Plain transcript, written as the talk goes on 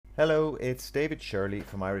Hello, it's David Shirley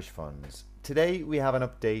from Irish Funds. Today we have an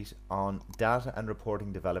update on data and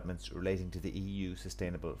reporting developments relating to the EU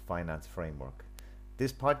Sustainable Finance Framework.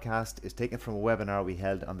 This podcast is taken from a webinar we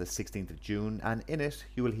held on the 16th of June, and in it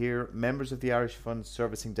you will hear members of the Irish Funds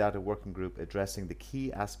Servicing Data Working Group addressing the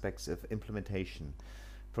key aspects of implementation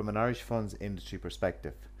from an Irish Funds industry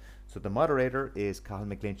perspective. So the moderator is Cathal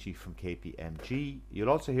McGlinchey from KPMG. You'll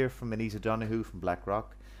also hear from Anita Donoghue from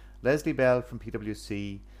BlackRock, Leslie Bell from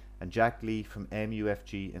PwC, and Jack Lee from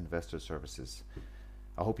MUFG Investor Services.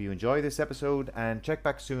 I hope you enjoy this episode and check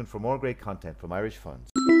back soon for more great content from Irish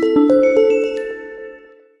Funds.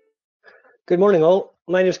 Good morning all.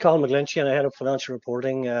 My name is Colin McGlinchey and I head up financial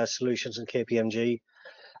reporting solutions in KPMG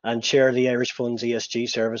and chair the Irish Funds ESG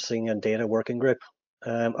Servicing and Data Working Group.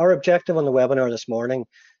 Our objective on the webinar this morning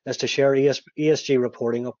is to share ESG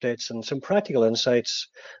reporting updates and some practical insights,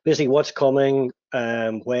 basically what's coming,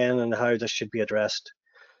 when and how this should be addressed.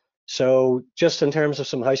 So just in terms of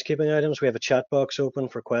some housekeeping items, we have a chat box open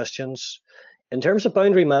for questions. In terms of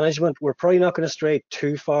boundary management, we're probably not going to stray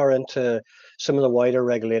too far into some of the wider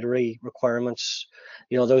regulatory requirements.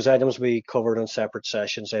 You know, those items will be covered in separate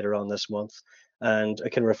sessions later on this month, and I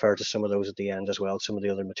can refer to some of those at the end as well, some of the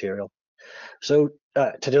other material. So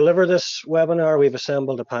to deliver this webinar, we've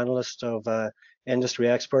assembled a panelist of industry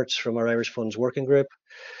experts from our Irish Funds Working Group.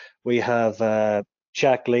 We have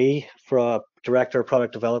Jack Lee, Director of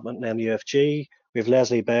Product Development in MUFG. We have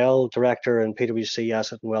Leslie Bell, Director in PwC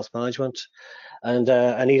Asset and Wealth Management, and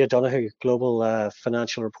Anita Donoghue, Global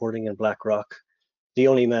Financial Reporting in BlackRock, the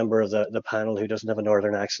only member of the panel who doesn't have a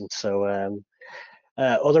northern accent. So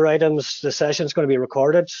other items, the session is going to be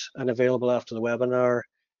recorded and available after the webinar,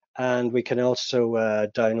 and we can also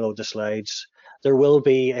download the slides. There will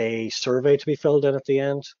be a survey to be filled in at the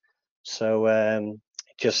end. So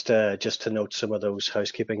just to note some of those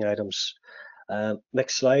housekeeping items.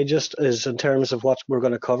 Next slide just is in terms of what we're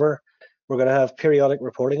going to cover. We're going to have periodic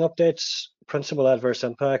reporting updates, principal adverse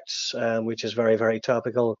impacts, which is very, very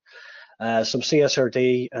topical, some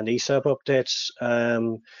CSRD and ESAP updates,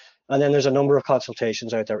 and then there's a number of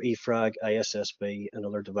consultations out there, EFRAG, ISSB, and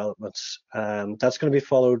other developments. That's going to be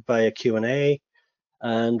followed by a Q&A,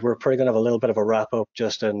 and we're probably going to have a little bit of a wrap up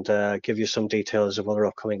just and give you some details of other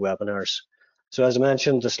upcoming webinars. So as I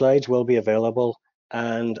mentioned, the slides will be available,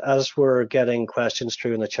 and as we're getting questions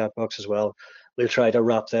through in the chat box as well, we'll try to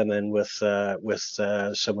wrap them in with some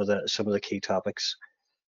of the key topics.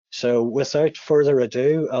 So without further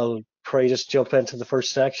ado, I'll probably just jump into the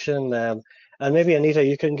first section, and maybe Anita,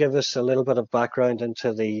 you can give us a little bit of background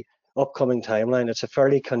into the upcoming timeline. It's a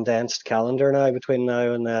fairly condensed calendar now between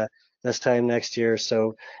now and this time next year.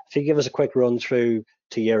 So if you give us a quick run through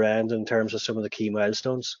to year end in terms of some of the key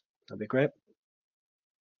milestones, that'd be great.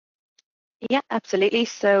 Yeah, absolutely.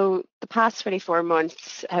 So the past 24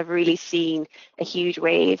 months have really seen a huge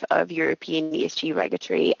wave of European ESG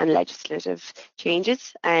regulatory and legislative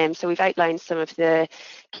changes. So we've outlined some of the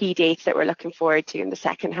key dates that we're looking forward to in the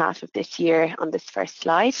second half of this year on this first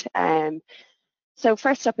slide. So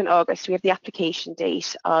first up in August, we have the application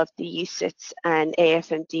date of the UCITS and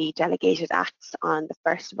AIFMD delegated acts on the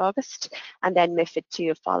 1st of August, and then MiFID II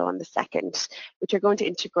will follow on the 2nd, which are going to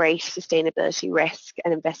integrate sustainability risk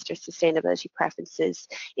and investor sustainability preferences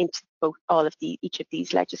into each of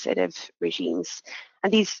these legislative regimes.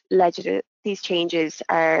 And these changes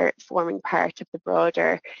are forming part of the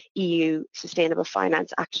broader EU Sustainable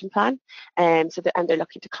Finance Action Plan, and they're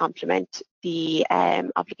looking to complement the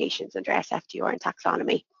obligations under SFDR and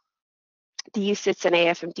taxonomy. The UCITS and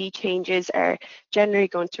AIFMD changes are generally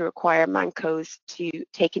going to require ManCos to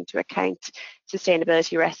take into account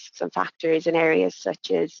sustainability risks and factors in areas such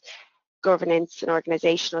as governance and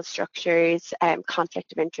organizational structures,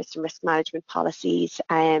 conflict of interest and risk management policies,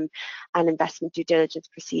 and investment due diligence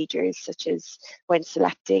procedures, such as when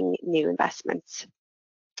selecting new investments.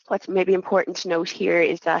 What's maybe important to note here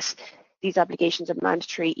is that these obligations are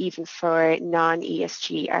mandatory even for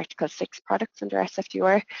non-ESG Article 6 products under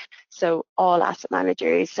SFDR. So all asset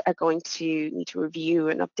managers are going to need to review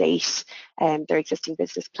and update their existing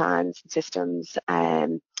business plans and systems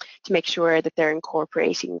to make sure that they're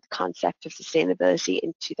incorporating the concept of sustainability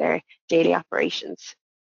into their daily operations.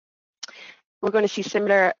 We're going to see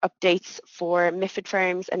similar updates for MiFID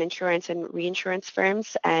firms and insurance and reinsurance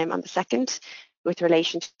firms on the 2nd, with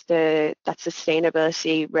relation to that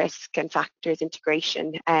sustainability risk and factors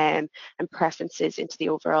integration and preferences into the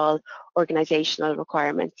overall organizational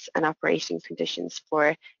requirements and operating conditions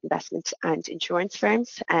for investment and insurance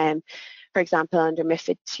firms. For example, under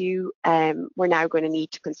MiFID II, we're now going to need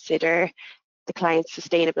to consider the client's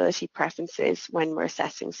sustainability preferences when we're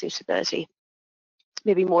assessing suitability.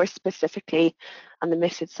 maybe more specifically on the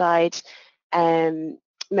MiFID side,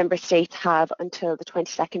 member states have until the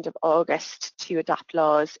 22nd of August to adopt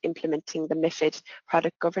laws implementing the MiFID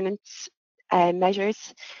product governance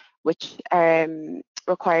measures, which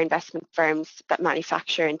require investment firms that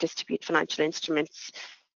manufacture and distribute financial instruments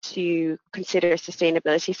to consider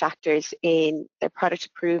sustainability factors in their product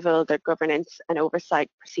approval, their governance and oversight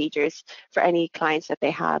procedures for any clients that they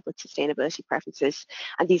have with sustainability preferences.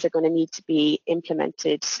 And these are going to need to be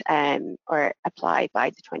implemented or applied by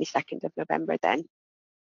the 22nd of November then.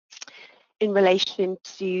 In relation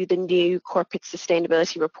to the new Corporate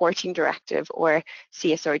Sustainability Reporting Directive, or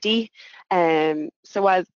CSRD. So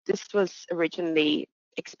while this was originally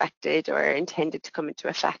expected or intended to come into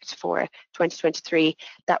effect for 2023,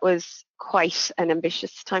 that was quite an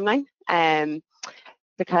ambitious timeline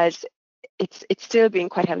because it's still being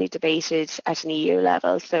quite heavily debated at an EU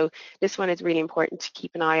level. So this one is really important to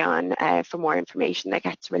keep an eye on for more information that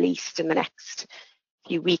gets released in the next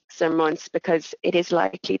few weeks or months, because it is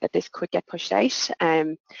likely that this could get pushed out.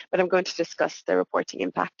 But I'm going to discuss the reporting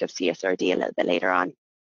impact of CSRD a little bit later on.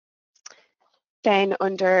 Then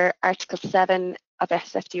under Article 7 of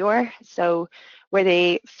SFDR, so where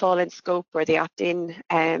they fall in scope or they opt in,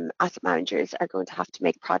 asset managers are going to have to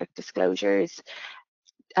make product disclosures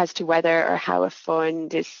as to whether or how a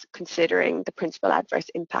fund is considering the principal adverse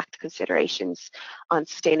impact considerations on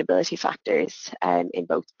sustainability factors in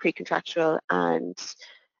both pre-contractual and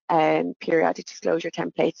periodic disclosure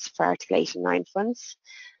templates for Article 8 and 9 funds.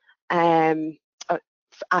 That's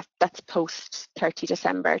post 30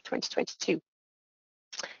 December 2022.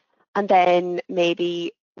 And then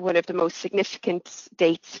maybe one of the most significant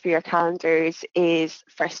dates for your calendars is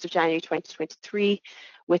 1st of January 2023,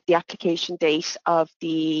 with the application date of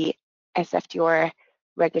the SFDR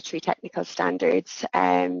regulatory technical standards,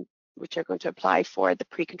 which are going to apply for the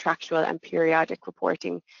pre-contractual and periodic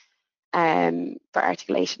reporting for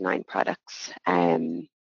Article 8 and 9 products.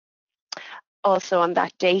 Also on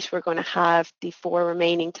that date, we're going to have the 4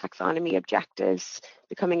 remaining taxonomy objectives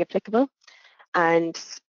becoming applicable. And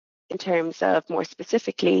in terms of more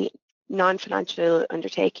specifically, non-financial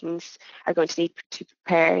undertakings are going to need to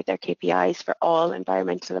prepare their KPIs for all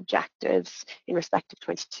environmental objectives in respect of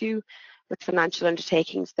 22, but financial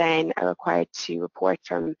undertakings then are required to report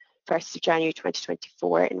from 1st of January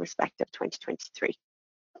 2024 in respect of 2023.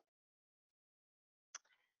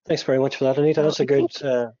 Thanks very much for that, Anita. That's a good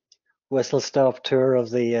whistle-stop tour of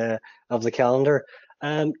the calendar.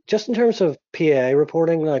 Just in terms of PAI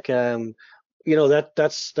reporting, like you know,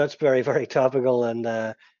 that's very, very topical, and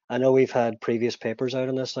I know we've had previous papers out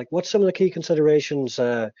on this. Like, what's some of the key considerations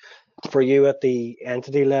for you at the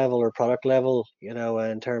entity level or product level, you know,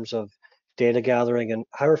 in terms of data gathering, and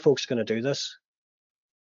how are folks going to do this?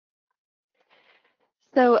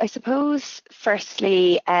 So I suppose,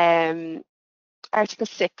 firstly, Article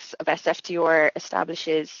 6 of SFDR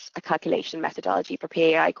establishes a calculation methodology for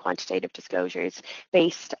PAI quantitative disclosures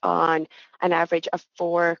based on an average of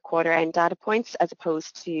 4 quarter-end data points, as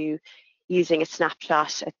opposed to using a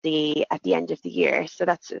snapshot at the end of the year. So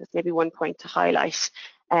that's maybe one point to highlight.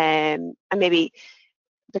 And maybe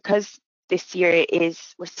because this year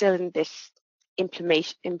we're still in this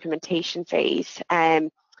implementation phase,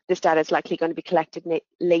 this data is likely going to be collected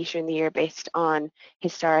later in the year based on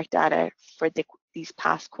historic data for these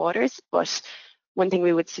past quarters. But one thing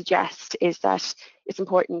we would suggest is that it's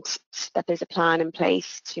important that there's a plan in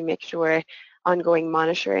place to make sure ongoing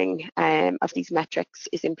monitoring of these metrics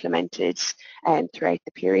is implemented throughout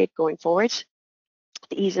the period going forward.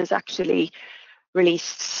 The ESA's actually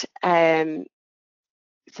released some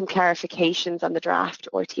clarifications on the draft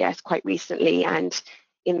RTS quite recently, and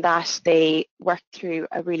in that they worked through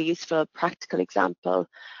a really useful practical example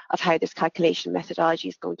of how this calculation methodology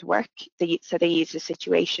is going to work. So they used a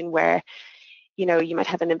situation where, you know, you might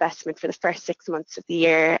have an investment for the first 6 months of the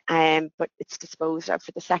year, but it's disposed of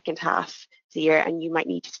for the second half of the year, and you might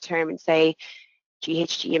need to determine, say,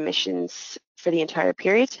 GHG emissions for the entire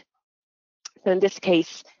period. So in this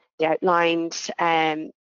case, they outlined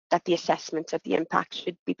that the assessment of the impact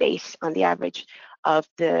should be based on the average of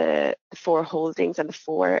the 4 holdings and the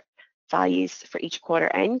 4 values for each quarter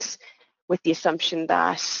end, with the assumption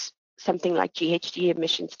that something like GHG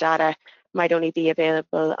emissions data might only be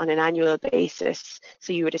available on an annual basis.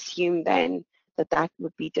 So you would assume then that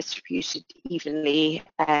would be distributed evenly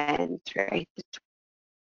throughout the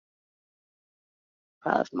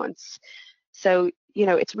 12 months. So, you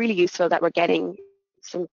know, it's really useful that we're getting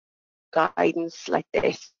some guidance like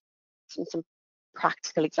this and some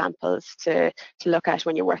practical examples to look at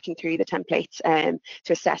when you're working through the templates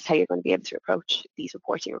to assess how you're going to be able to approach these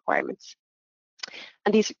reporting requirements.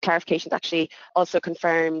 And these clarifications actually also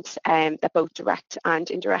confirmed that both direct and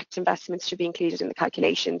indirect investments should be included in the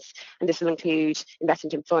calculations, and this will include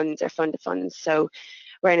investment in funds or fund of funds. So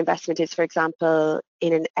where an investment is, for example,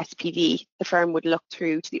 in an SPV, the firm would look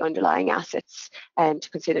through to the underlying assets to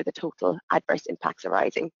consider the total adverse impacts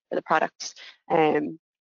arising for the product.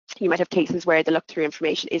 You might have cases where the look-through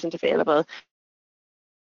information isn't available.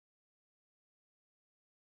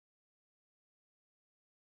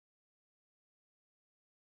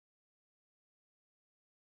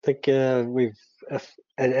 I think we've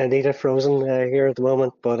Anita frozen here at the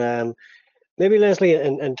moment, but maybe Leslie,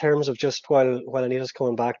 in terms of just while Anita's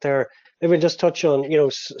coming back there, maybe just touch on, you know,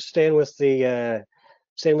 staying with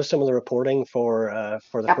some of the reporting for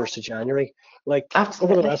the 1st of January. Like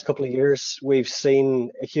Absolutely. over the last couple of years, we've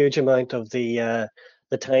seen a huge amount of the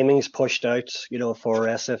timings pushed out, you know, for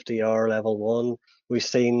SFDR level 1. We've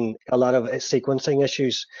seen a lot of sequencing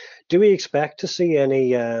issues. Do we expect to see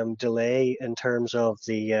any delay in terms of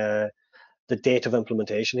the date of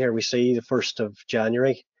implementation here? We see the 1st of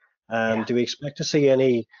January. Do we expect to see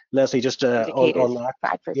any, Leslie, just on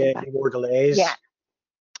that, any more delays? Yeah,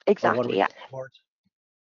 exactly, yeah.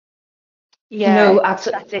 Yeah, no,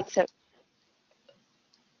 absolutely. That's it. So,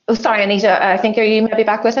 oh, sorry, Anita, I think are you maybe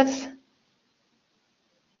back with us?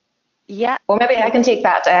 Yeah. Or maybe I can take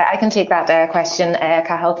that. Question,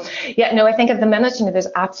 Cathal. Yeah, no, I think at the minute, you know, there's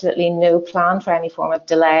absolutely no plan for any form of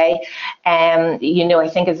delay. You know, I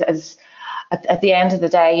think as at the end of the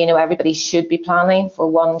day, you know, everybody should be planning for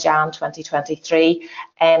 1 Jan 2023.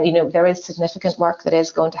 You know, there is significant work that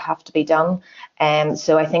is going to have to be done.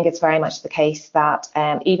 So I think it's very much the case that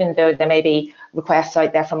even though there may be requests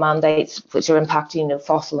out there for mandates which are impacting, you know,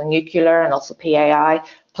 fossil and nuclear and also PAI,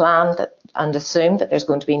 plan that and assume that there's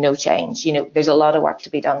going to be no change. You know, there's a lot of work to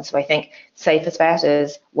be done. So I think safest bet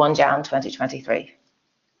is 1 Jan 2023.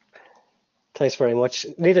 Thanks very much.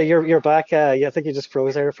 Nita, you're back. Yeah, I think you just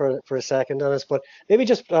froze there for a second on us, but maybe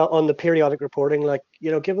just on the periodic reporting, like,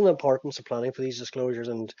 you know, given the importance of planning for these disclosures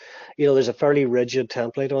and, you know, there's a fairly rigid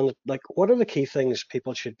template on it, like, what are the key things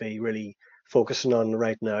people should be really focusing on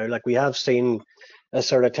right now? Like, we have seen a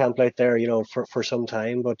sort of template there, you know, for some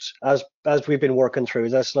time, but as we've been working through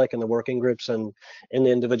this, like in the working groups and in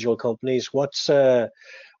the individual companies, what's some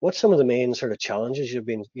of the main sort of challenges you've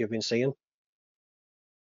been seeing?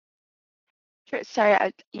 Sure.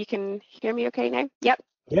 Sorry, you can hear me okay now? Yep.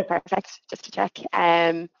 Perfect. Just to check.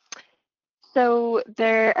 So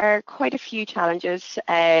there are quite a few challenges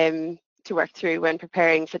to work through when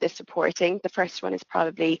preparing for this reporting. The first one is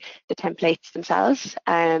probably the templates themselves.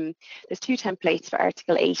 There's 2 templates for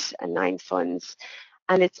Article 8 and 9 funds,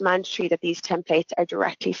 and it's mandatory that these templates are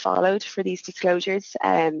directly followed for these disclosures.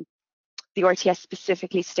 The RTS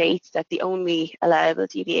specifically states that the only allowable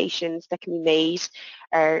deviations that can be made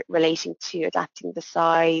are relating to adapting the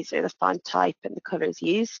size or the font type and the colours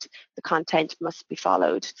used. The content must be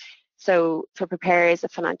followed. So for preparers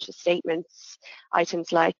of financial statements,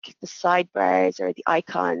 items like the sidebars or the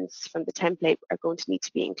icons from the template are going to need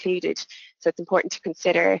to be included. So it's important to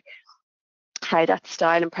consider how that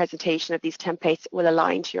style and presentation of these templates will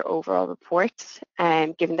align to your overall report,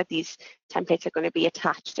 given that these templates are going to be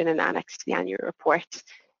attached in an annex to the annual report.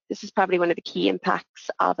 This is probably one of the key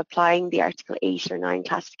impacts of applying the Article 8 or 9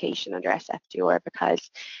 classification under SFDR,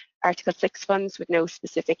 because Article 6 funds with no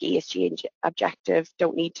specific ESG objective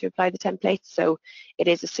don't need to apply the templates, so it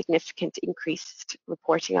is a significant increased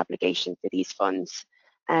reporting obligation for these funds.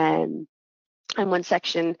 And one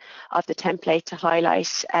section of the template to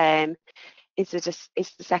highlight is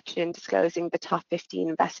the section disclosing the top 15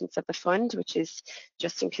 investments of the fund, which is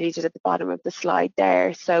just included at the bottom of the slide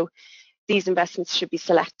there. So these investments should be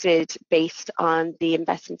selected based on the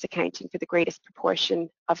investments accounting for the greatest proportion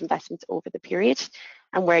of investments over the period,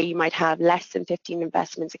 and where you might have less than 15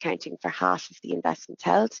 investments accounting for half of the investments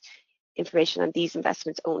held, information on these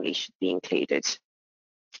investments only should be included.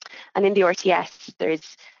 And in the RTS,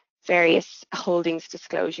 there's various holdings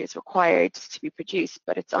disclosures required to be produced,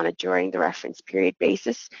 but it's on a during the reference period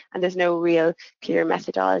basis, and there's no real clear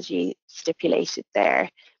methodology stipulated there.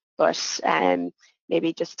 But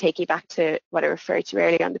maybe just taking back to what I referred to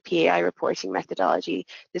earlier on the PAI reporting methodology,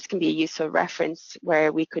 this can be a useful reference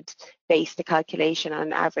where we could base the calculation on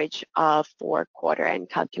an average of 4 quarter-end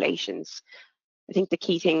calculations. I think the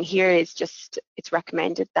key thing here is just it's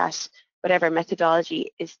recommended that whatever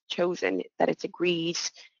methodology is chosen, that it's agreed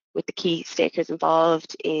with the key stakeholders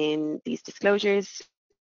involved in these disclosures,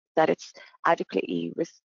 that it's adequately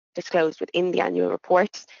disclosed within the annual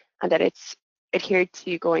report, and that it's adhered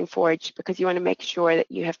to going forward, because you want to make sure that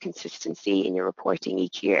you have consistency in your reporting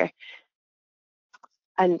each year.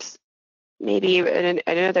 And maybe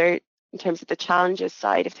another in terms of the challenges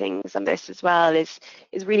side of things on this as well is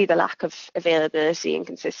really the lack of availability and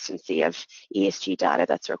consistency of ESG data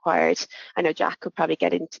that's required. I know Jack could probably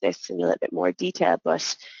get into this in a little bit more detail,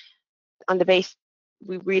 but on the base,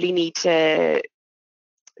 we really need to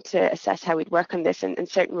assess how we'd work on this, and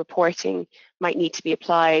certain reporting might need to be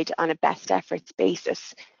applied on a best efforts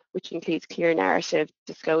basis, which includes clear narrative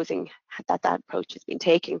disclosing that approach has been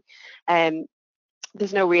taken.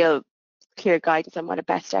 There's no real clear guidance on what a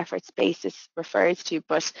best efforts basis refers to,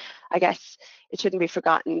 but I guess it shouldn't be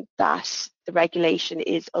forgotten that the regulation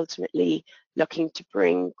is ultimately looking to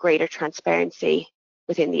bring greater transparency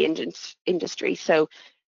within the industry. So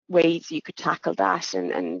ways you could tackle that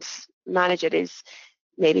and manage it is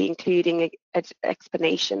maybe including an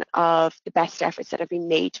explanation of the best efforts that have been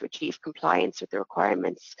made to achieve compliance with the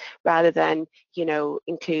requirements, rather than, you know,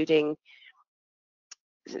 including,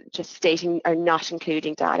 just stating or not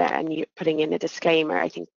including data and you putting in a disclaimer. I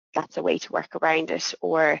think that's a way to work around it.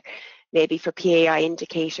 Or maybe for PAI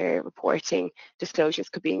indicator reporting, disclosures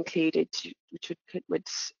could be included which would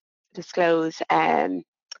disclose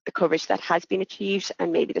the coverage that has been achieved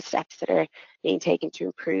and maybe the steps that are being taken to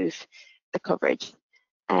improve the coverage.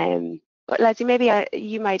 But Leslie, maybe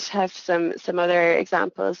you might have some other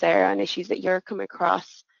examples there on issues that you're coming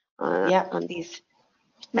across on these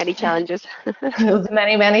many challenges.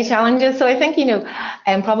 many challenges. So I think, you know,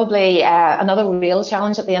 probably another real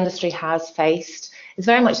challenge that the industry has faced is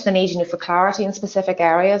very much the need, you know, for clarity in specific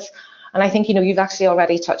areas. And I think, you know, you've actually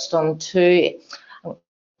already touched on two,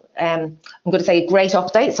 I'm going to say, great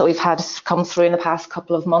updates that we've had come through in the past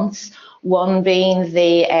couple of months. One being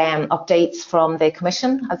the updates from the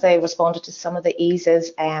Commission as they responded to some of the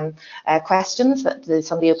ESA's questions,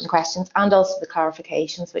 some of the open questions, and also the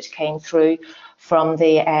clarifications which came through from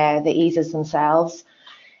the ESAs themselves.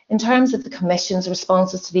 In terms of the Commission's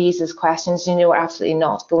responses to the ESA's questions, you know, we're absolutely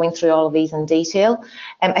not going through all of these in detail.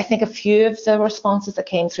 I think a few of the responses that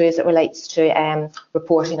came through as it relates to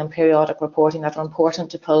reporting and periodic reporting that are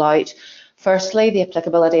important to pull out. Firstly, the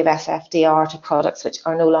applicability of SFDR to products which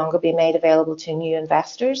are no longer being made available to new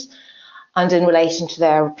investors, and in relation to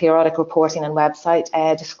their periodic reporting and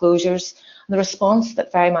website disclosures. And the response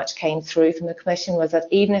that very much came through from the Commission was that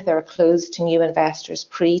even if they were closed to new investors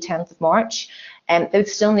pre-10th of March, they would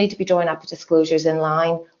still need to be drawing up the disclosures in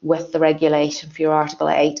line with the regulation for your Article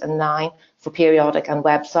 8 and 9 for periodic and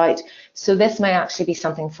website. So this may actually be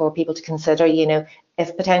something for people to consider, you know,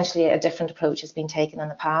 if potentially a different approach has been taken in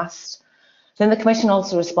the past. Then the Commission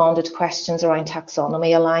also responded to questions around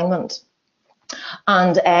taxonomy alignment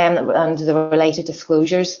and the related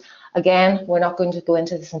disclosures. Again, we're not going to go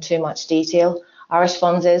into this in too much detail. Irish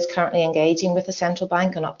Funds is currently engaging with the Central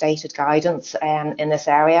Bank on updated guidance in this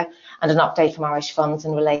area, and an update from Irish Funds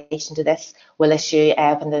in relation to this will issue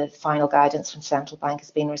when the final guidance from Central Bank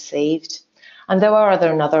has been received. And there are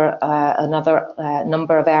another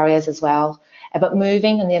number of areas as well. But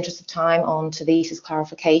moving, in the interest of time, on to the ESA's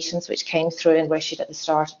clarifications, which came through and were issued at the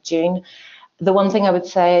start of June. The one thing I would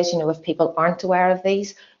say is, you know, if people aren't aware of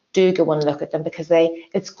these, do go and look at them, because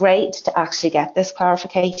it's great to actually get this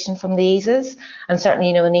clarification from the ESAs. And certainly,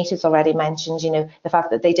 you know, Anita's already mentioned, you know, the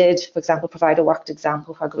fact that they did, for example, provide a worked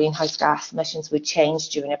example for greenhouse gas emissions would change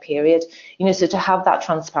during a period. You know, so to have that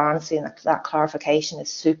transparency and that clarification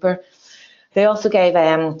is super. They also gave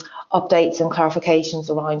updates and clarifications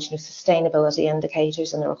around, you know, sustainability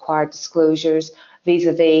indicators and the required disclosures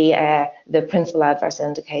vis-a-vis the principal adverse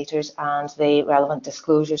indicators and the relevant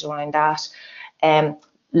disclosures around that.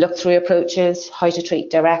 Look-through approaches, how to treat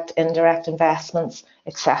direct, indirect investments,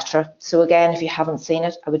 etc. So again, if you haven't seen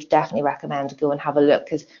it, I would definitely recommend to go and have a look,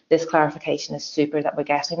 because this clarification is super that we're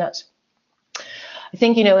getting it. I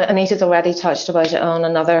think, you know, Anita's already touched about it on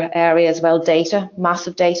another area as well, data,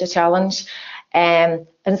 massive data challenge. And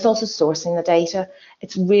it's also sourcing the data.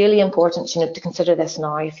 It's really important, you know, to consider this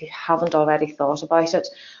now if you haven't already thought about it.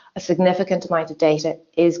 A significant amount of data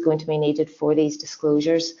is going to be needed for these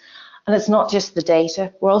disclosures. And it's not just the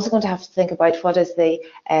data. We're also going to have to think about what is the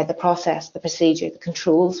process, the procedure, the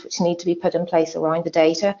controls which need to be put in place around the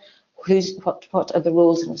data. What are the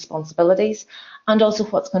roles and responsibilities, and also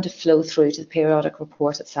what's going to flow through to the periodic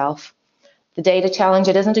report itself. The data challenge,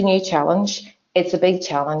 it isn't a new challenge, it's a big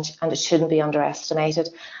challenge, and it shouldn't be underestimated.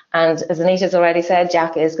 And as Anita's already said,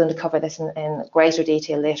 Jack is going to cover this in greater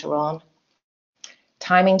detail later on.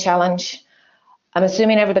 Timing challenge. I'm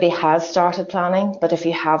assuming everybody has started planning, but if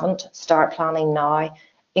you haven't, start planning now.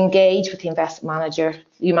 Engage with the investment manager,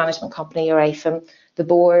 your management company, your AIFM, the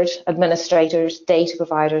board, administrators, data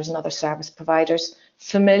providers and other service providers.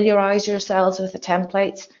 Familiarise yourselves with the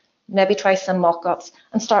templates. maybe try some mock-ups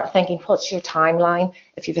and start thinking, what's your timeline?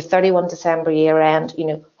 If you have a 31 December year end,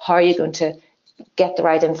 how are you going to get the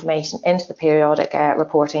right information into the periodic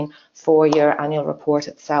reporting for your annual report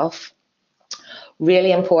itself?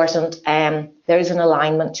 Really important, there is an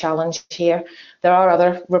alignment challenge here. There are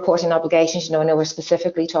other reporting obligations. I know we're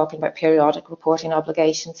specifically talking about periodic reporting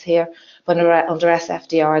obligations here, but under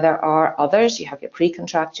SFDR there are others. You have your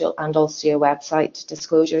pre-contractual and also your website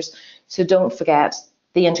disclosures. So don't forget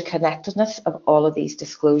the interconnectedness of all of these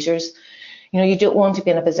disclosures. You don't want to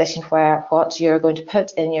be in a position where what you're going to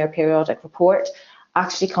put in your periodic report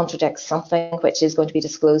actually contradicts something which is going to be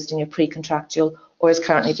disclosed in your pre-contractual or is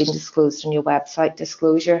currently being disclosed in your website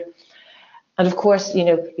disclosure. And of course,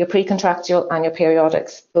 your pre-contractual and your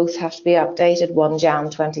periodics both have to be updated 1 Jan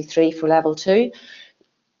 23 for level 2.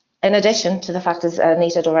 In addition to the fact, as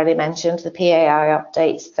Anita had already mentioned, the PAI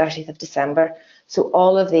updates 30th of December. So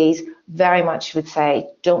all of these very much would say,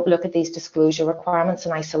 don't look at these disclosure requirements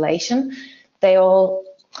in isolation. They all,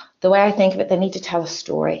 the way I think of it, they need to tell a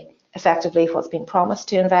story. Effectively, what's been promised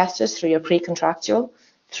to investors through your pre-contractual,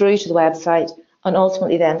 through to the website, and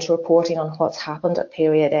ultimately then to reporting on what's happened at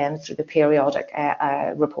period end through the periodic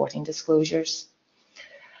reporting disclosures.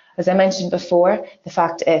 As I mentioned before, the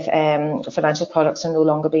fact if financial products are no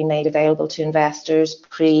longer being made available to investors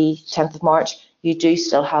pre-10th of March, you do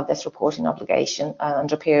still have this reporting obligation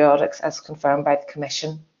under periodics as confirmed by the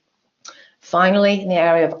Commission. Finally, in the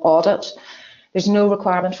area of audit, there's no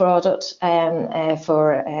requirement for audit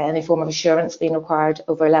for any form of assurance being required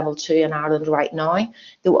over level 2 in Ireland right now,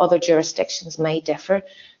 though other jurisdictions may differ.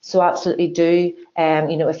 So absolutely do,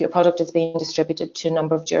 if your product is being distributed to a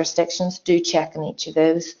number of jurisdictions, do check in each of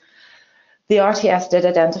those. The RTS did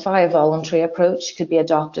identify a voluntary approach could be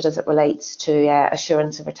adopted as it relates to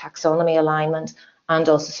assurance of a taxonomy alignment and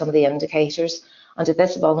also some of the indicators. And if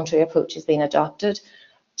this voluntary approach has been adopted,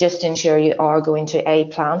 just ensure you are going to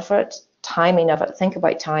plan for it, timing of it, think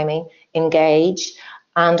about timing, engage,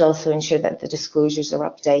 and also ensure that the disclosures are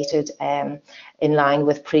updated in line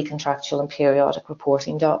with pre-contractual and periodic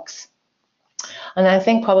reporting docs. And I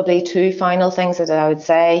think probably 2 final things that I would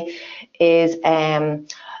say is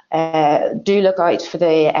do look out for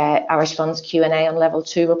the Irish Funds Q&A on level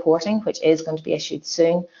 2 reporting, which is going to be issued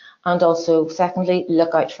soon. And also, secondly,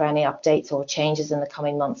 look out for any updates or changes in the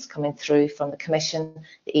coming months coming through from the Commission,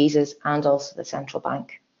 the ESAs, and also the Central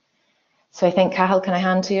Bank. So I think, Cathal, can I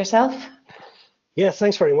hand to yourself? Yeah,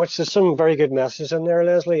 thanks very much. There's some very good messages in there,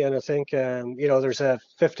 Leslie, and I think there's a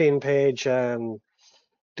 15-page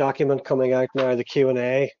document coming out now, the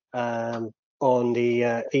Q&A on the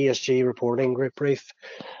ESG reporting group brief,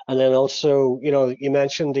 and then also, you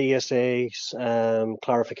mentioned the ESA's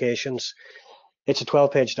clarifications. It's a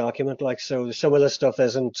 12-page document, so some of this stuff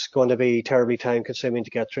isn't going to be terribly time-consuming to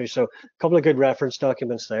get through. So a couple of good reference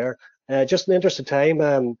documents there. Just in the interest of time,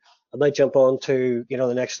 I might jump on to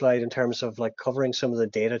the next slide in terms of covering some of the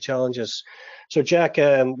data challenges. So Jack,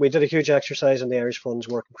 we did a huge exercise in the Irish Funds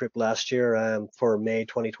Working Group last year for May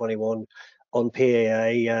 2021 on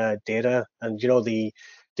PAI data, and the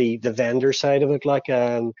vendor side of it.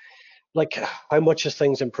 How much has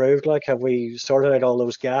things improved? Have we sorted out all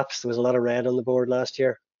those gaps? There was a lot of red on the board last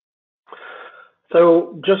year.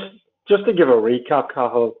 So just to give a recap,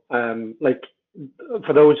 Cathal,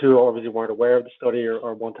 for those who obviously weren't aware of the study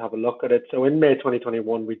or want to have a look at it, so in May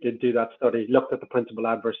 2021, we did do that study, looked at the principal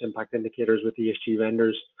adverse impact indicators with ESG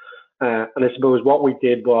vendors. And I suppose what we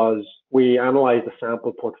did was we analysed a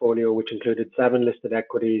sample portfolio, which included 7 listed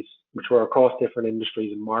equities, which were across different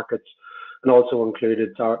industries and markets, and also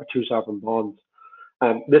included 2 sovereign bonds.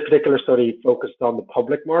 This particular study focused on the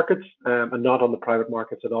public markets and not on the private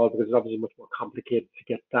markets at all, because it's obviously much more complicated to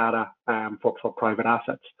get data for private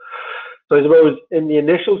assets. So I suppose in the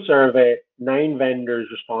initial survey, 9 vendors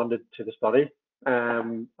responded to the study,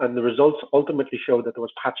 and the results ultimately showed that there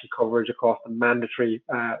was patchy coverage across the mandatory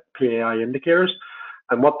PAI indicators.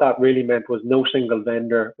 And what that really meant was no single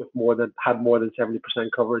vendor had more than 70%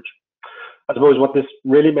 coverage. I suppose what this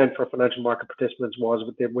really meant for financial market participants was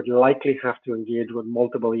that they would likely have to engage with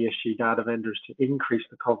multiple ESG data vendors to increase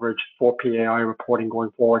the coverage for PAI reporting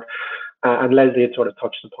going forward. And Leslie had sort of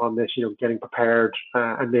touched upon this, getting prepared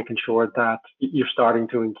and making sure that you're starting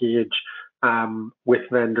to engage with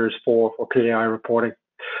vendors for PAI reporting.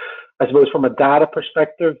 I suppose from a data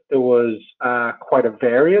perspective, there was quite a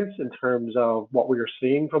variance in terms of what we were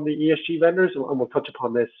seeing from the ESG vendors, and we'll touch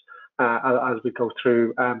upon this as we go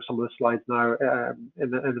through some of the slides now in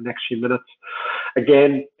the next few minutes.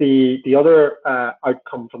 Again, the other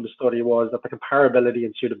outcome from the study was that the comparability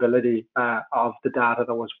and suitability of the data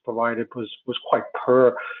that was provided was quite poor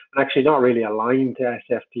and actually not really aligned to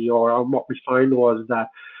SFDR. And what we found was that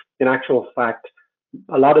in actual fact,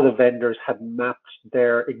 a lot of the vendors had mapped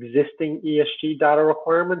their existing ESG data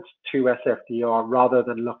requirements to SFDR rather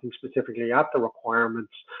than looking specifically at the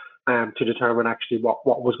requirements to determine actually what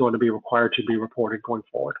was going to be required to be reported going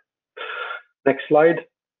forward. Next slide.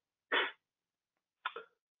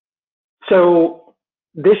 So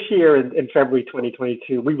this year in February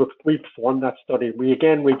 2022, we performed that study. We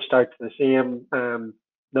again reached out to the same 9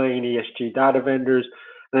 ESG data vendors.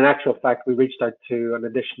 And in actual fact, we reached out to an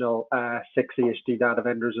additional 6 ESG data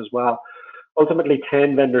vendors as well. Ultimately,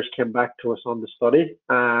 10 vendors came back to us on the study.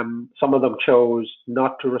 Some of them chose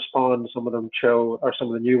not to respond. Some of them chose, or some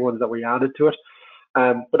of the new ones that we added to it.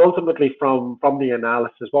 But ultimately, from the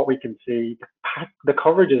analysis, what we can see, the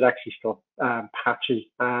coverage is actually still patchy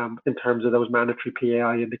in terms of those mandatory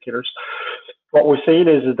PAI indicators. What we're seeing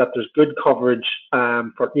is that there's good coverage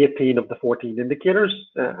for 18 of the 14 indicators,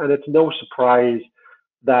 and it's no surprise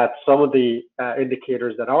that some of the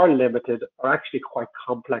indicators that are limited are actually quite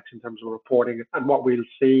complex in terms of reporting. And what we'll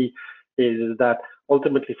see is that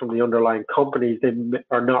ultimately from the underlying companies, they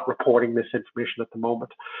are not reporting this information at the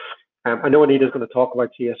moment. I know Anita is going to talk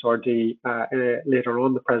about CSRD later on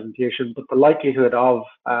in the presentation, but the likelihood of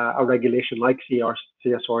a regulation like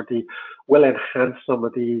CSRD will enhance some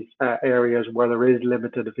of these areas where there is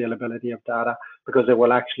limited availability of data, because it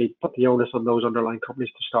will actually put the onus on those underlying companies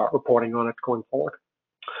to start reporting on it going forward.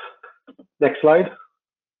 Next slide.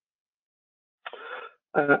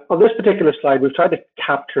 On this particular slide, we've tried to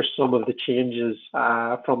capture some of the changes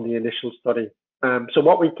from the initial study. So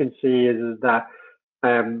what we can see is that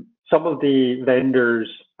some of the vendors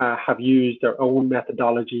have used their own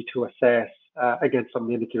methodology to assess against some of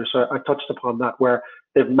the indicators. So I touched upon that, where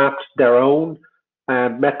they've mapped their own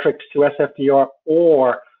metrics to SFDR,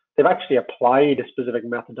 or they've actually applied a specific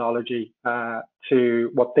methodology to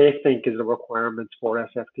what they think is the requirements for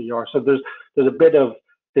SFDR. So there's a bit of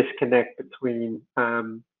disconnect between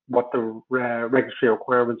what the regulatory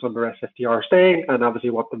requirements under SFDR are saying and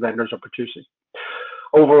obviously what the vendors are producing.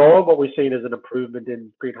 Overall, what we've seen is an improvement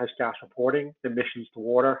in greenhouse gas reporting, emissions to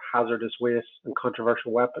water, hazardous waste, and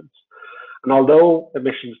controversial weapons. And although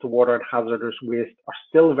emissions to water and hazardous waste are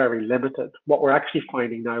still very limited, what we're actually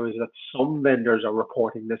finding now is that some vendors are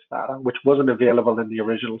reporting this data, which wasn't available in the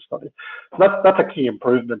original study. So that's a key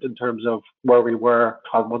improvement in terms of where we were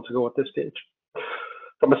 12 months ago at this stage.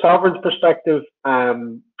 From a sovereign's perspective,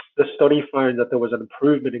 the study found that there was an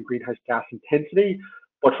improvement in greenhouse gas intensity,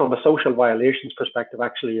 but from a social violations perspective,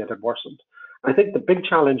 actually it had worsened. I think the big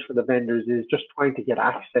challenge for the vendors is just trying to get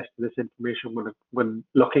access to this information when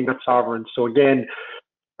looking at sovereigns. So again,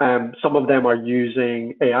 some of them are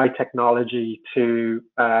using AI technology to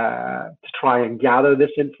try and gather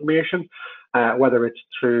this information, whether it's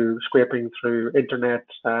through scraping through internet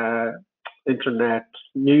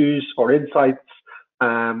news or insights,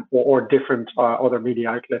 or different other media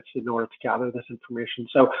outlets in order to gather this information.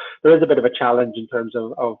 So there is a bit of a challenge in terms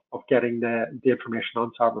of getting the information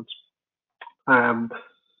on sovereigns.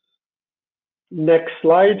 Next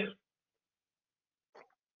slide.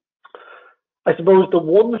 I suppose the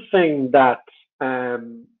one thing that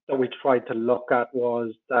we tried to look at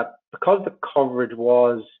was that because the coverage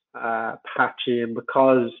was patchy, and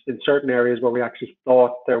because in certain areas where we actually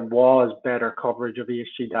thought there was better coverage of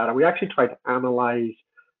ESG data, we actually tried to analyze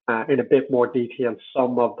in a bit more detail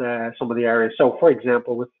some of the areas. So, for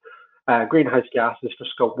example, with greenhouse gases for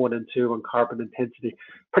scope 1 and 2 and carbon intensity,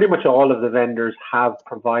 pretty much all of the vendors have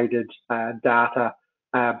provided data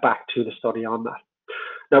back to the study on that.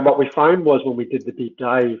 Now, what we found was when we did the deep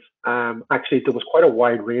dive, actually there was quite a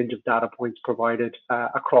wide range of data points provided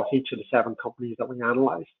across each of the 7 companies that we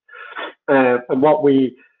analysed. And what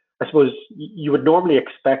I suppose you would normally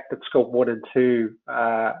expect that scope 1 and 2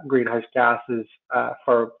 greenhouse gases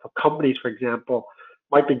for companies, for example,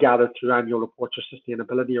 might be gathered through annual reports or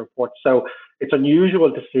sustainability reports. So it's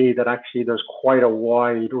unusual to see that actually there's quite a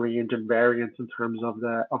wide range and variance in terms of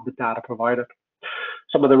the data provided.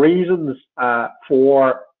 Some of the reasons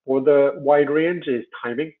for the wide range is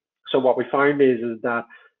timing. So what we find is that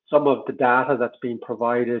some of the data that's being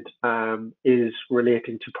provided is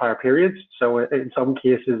relating to prior periods. So in some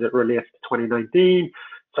cases it relates to 2019,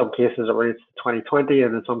 some cases it relates to 2020,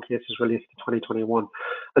 and in some cases relates to 2021.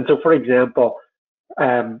 And so, for example,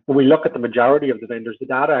 when we look at the majority of the vendors, the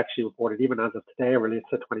data actually reported, even as of today, relates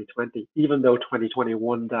to 2020, even though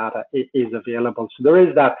 2021 data is available. So there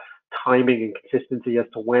is that timing and consistency as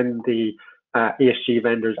to when the ESG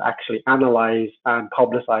vendors actually analyze and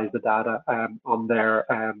publicize the data on their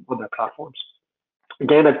platforms.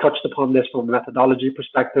 Again, I've touched upon this from a methodology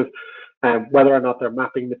perspective. whether or not they're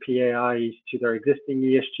mapping the PAIs to their existing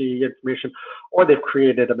ESG information, or they've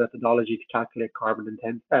created a methodology to calculate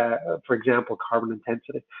for example, carbon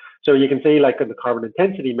intensity. So you can see, like in the carbon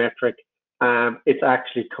intensity metric, it's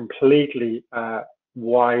actually completely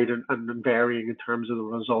wide and varying in terms of the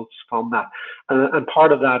results from that. And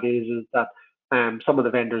part of that is that some of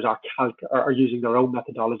the vendors are using their own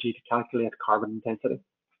methodology to calculate carbon intensity.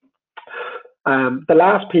 The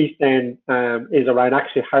last piece then is around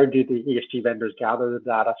actually how do the ESG vendors gather the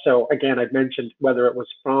data. So again, I've mentioned whether it was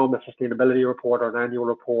from a sustainability report or an annual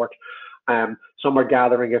report. Some are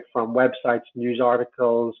gathering it from websites, news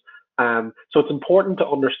articles. So it's important to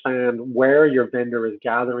understand where your vendor is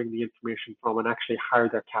gathering the information from and actually how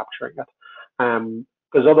they're capturing it.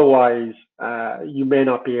 Because otherwise, you may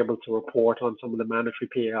not be able to report on some of the mandatory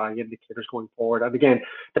PAI indicators going forward. And again,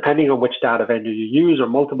 depending on which data vendor you use or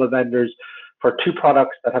multiple vendors, for two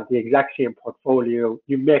products that have the exact same portfolio,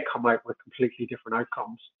 you may come out with completely different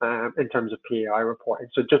outcomes in terms of PAI reporting.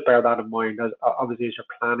 So just bear that in mind, as obviously as you're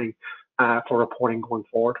planning for reporting going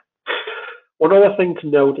forward. One other thing to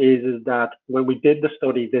note is that when we did the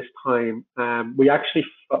study this time, we actually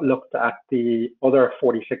looked at the other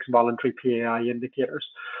 46 voluntary PAI indicators.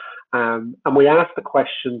 And we asked the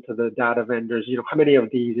question to the data vendors, how many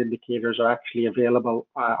of these indicators are actually available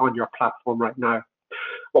on your platform right now?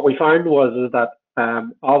 What we found was that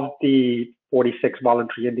of the 46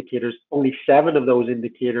 voluntary indicators, only 7 of those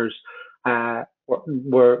indicators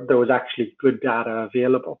there was actually good data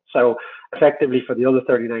available. So effectively for the other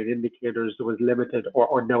 39 indicators, there was limited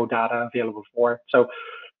or no data available for it. So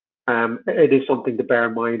it is something to bear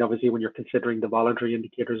in mind, obviously, when you're considering the voluntary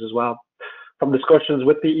indicators as well. From discussions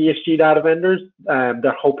with the ESG data vendors,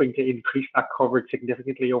 they're hoping to increase that coverage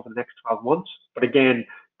significantly over the next 12 months. But again,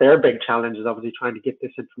 their big challenge is obviously trying to get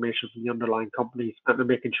this information from the underlying companies and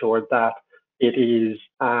making sure that it is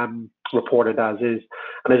reported as is.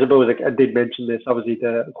 And I suppose I did mention this, obviously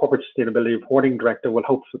the Corporate Sustainability Reporting Directive will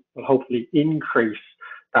hopefully increase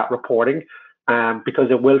that reporting because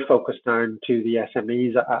it will focus down to the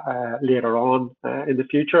SMEs later on in the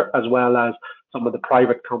future, as well as some of the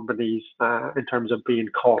private companies in terms of being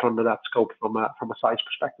caught under that scope from a size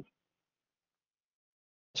perspective.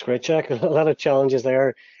 That's great, Jack. A lot of challenges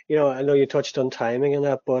there. I know you touched on timing and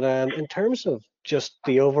that, but in terms of just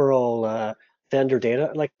the overall vendor data,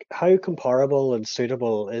 like how comparable and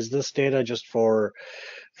suitable is this data just for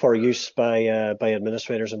use by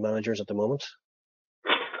administrators and managers at the moment?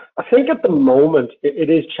 I think at the moment it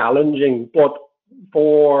is challenging, but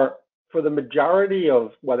for the majority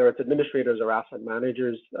of whether it's administrators or asset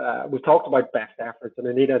managers, we've talked about best efforts, and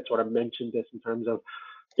Anita had sort of mentioned this in terms of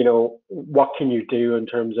what can you do in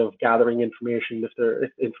terms of gathering information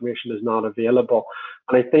if information is not available.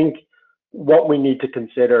 And I think what we need to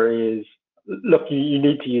consider is, look, you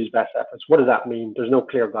need to use best efforts. What does that mean? There's no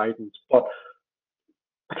clear guidance, but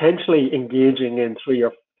potentially engaging in 3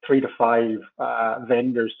 to 5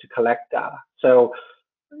 vendors to collect data. So,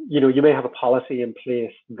 you may have a policy in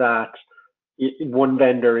place that one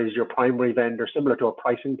vendor is your primary vendor, similar to a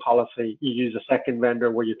pricing policy. You use a second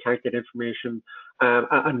vendor where you can't get information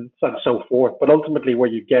and so forth. But ultimately where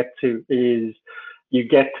you get to is you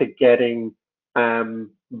get to getting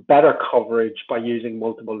better coverage by using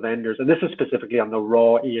multiple vendors. And this is specifically on the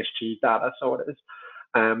raw ESG data, so it is.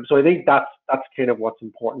 So I think that's kind of what's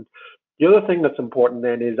important. The other thing that's important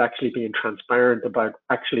then is actually being transparent about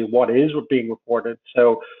actually what is being reported.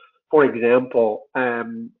 So for example,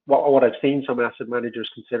 what I've seen some asset managers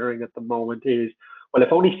considering at the moment is, well,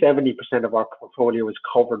 if only 70% of our portfolio is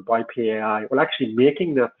covered by PAI, well, actually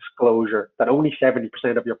making that disclosure that only 70%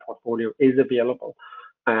 of your portfolio is available,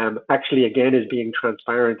 actually again is being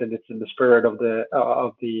transparent, and it's in the spirit of the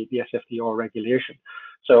SFDR regulation.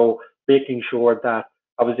 So making sure that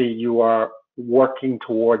obviously you are working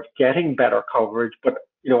towards getting better coverage, but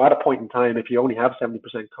at a point in time, if you only have 70%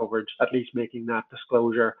 coverage, at least making that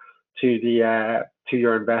disclosure to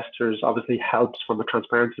your investors obviously helps from a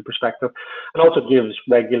transparency perspective, and also gives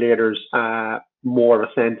regulators more of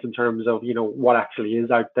a sense in terms of what actually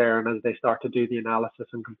is out there, and as they start to do the analysis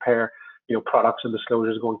and compare products and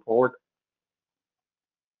disclosures going forward.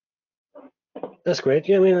 That's great.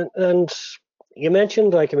 Yeah, I mean, and you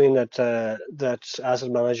mentioned that asset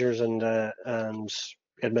managers and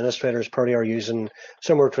administrators probably are using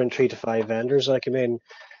somewhere between 3 to 5 vendors.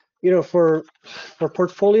 For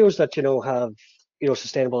portfolios that have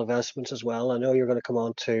sustainable investments as well. I know you're going to come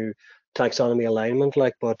on to taxonomy alignment,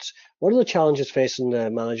 but what are the challenges facing the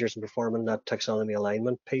managers in performing that taxonomy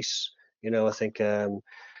alignment piece? I think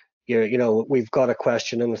we've got a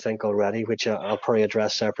question in, I think, already, which I'll probably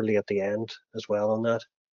address separately at the end as well on that.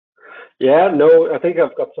 Yeah, no, I think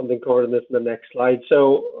I've got something covered in this in the next slide.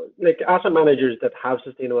 So, like asset managers that have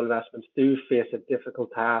sustainable investments do face a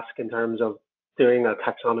difficult task in terms of doing a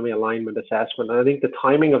taxonomy alignment assessment. And I think the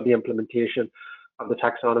timing of the implementation of the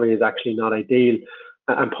taxonomy is actually not ideal.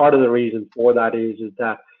 And part of the reason for that is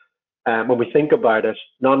that when we think about it,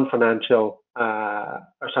 non-financial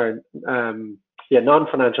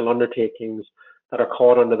undertakings that are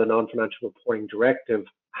caught under the non-financial reporting directive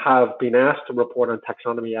have been asked to report on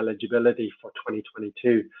taxonomy eligibility for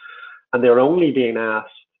 2022, and they're only being asked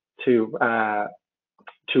to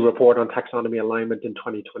report on taxonomy alignment in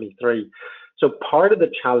 2023. So part of the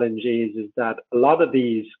challenge is that a lot of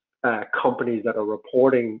these companies that are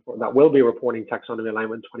reporting or that will be reporting taxonomy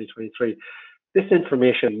alignment in 2023, this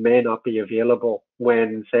information may not be available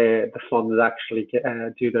when, say, the funds actually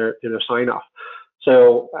do their sign off.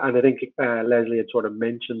 So, and I think Leslie had sort of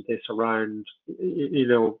mentioned this around,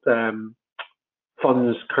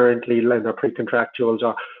 funds currently in their pre-contractuals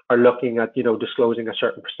are looking at, disclosing a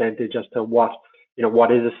certain percentage as to what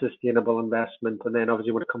is a sustainable investment. And then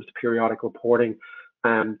obviously when it comes to periodic reporting,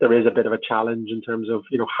 there is a bit of a challenge in terms of,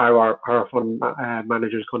 how our fund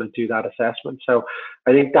manager is going to do that assessment. So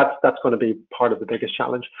I think that's going to be part of the biggest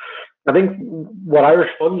challenge. I think what Irish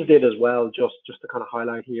Funds did as well, just to kind of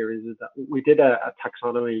highlight here, is that we did a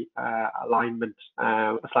taxonomy alignment /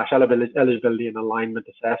 eligibility and alignment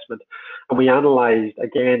assessment, and we analysed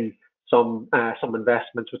again some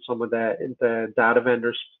investments with some of the data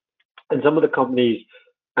vendors, and some of the companies.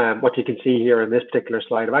 What you can see here in this particular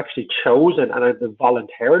slide have actually chosen and have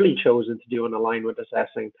voluntarily chosen to do an alignment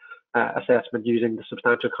assessment using the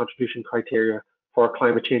substantial contribution criteria for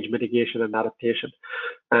climate change mitigation and adaptation.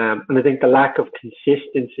 And I think the lack of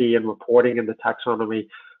consistency in reporting in the taxonomy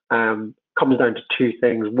comes down to two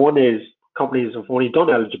things. One is companies have only done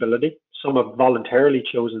eligibility. Some have voluntarily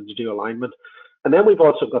chosen to do alignment. And then we've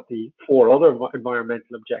also got the 4 other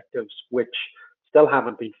environmental objectives, which still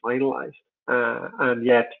haven't been finalized. And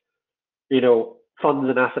yet, funds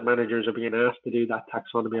and asset managers are being asked to do that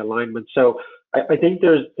taxonomy alignment. So I think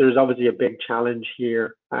there's obviously a big challenge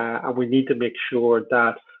here, and we need to make sure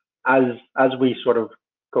that as we sort of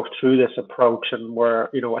go through this approach and we're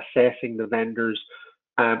assessing the vendors,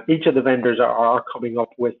 each of the vendors are coming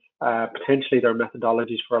up with potentially their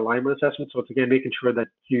methodologies for alignment assessment. So it's again making sure that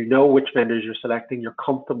which vendors you're selecting, you're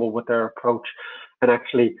comfortable with their approach, and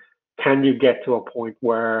actually can you get to a point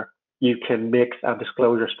where you can make a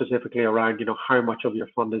disclosure specifically around, how much of your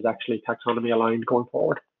fund is actually taxonomy aligned going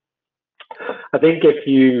forward. I think if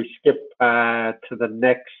you skip to the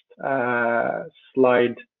next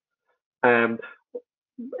slide,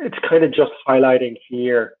 it's kind of just highlighting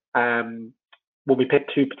here. When we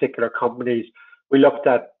picked 2 particular companies, we looked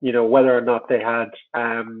at, whether or not they had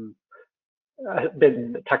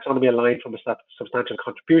been taxonomy aligned from a substantial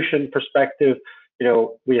contribution perspective.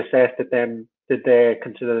 We assessed it then. Did they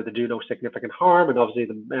consider to do no significant harm, and obviously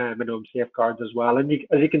the minimum safeguards as well. And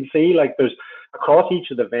as you can see, like there's across each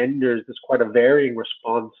of the vendors, there's quite a varying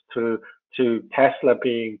response to Tesla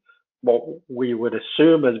being what we would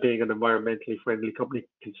assume as being an environmentally friendly company,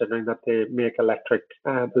 considering that they make electric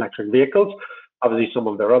vehicles. Obviously, some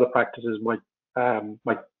of their other practices might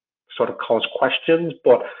sort of cause questions,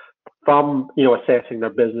 but from assessing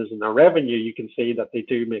their business and their revenue, you can see that they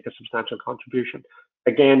do make a substantial contribution.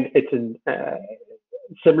 Again, it's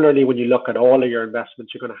similarly when you look at all of your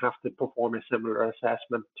investments, you're going to have to perform a similar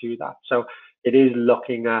assessment to that. So it is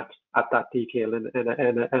looking at that detail and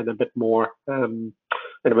a bit more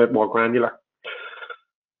granular.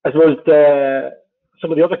 I suppose some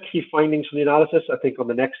of the other key findings from the analysis, I think on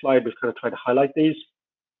the next slide we've kind of tried to highlight these.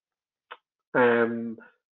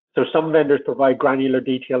 So some vendors provide granular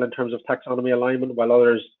detail in terms of taxonomy alignment, while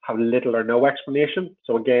others have little or no explanation.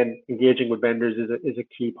 So again, engaging with vendors is a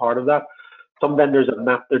key part of that. Some vendors have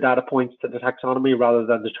mapped their data points to the taxonomy rather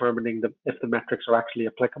than determining if the metrics are actually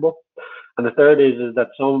applicable. And the third is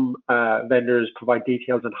that some vendors provide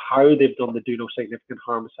details on how they've done the do no significant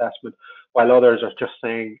harm assessment, while others are just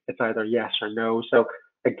saying it's either yes or no. So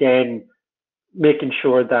again, making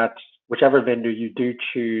sure that whichever vendor you do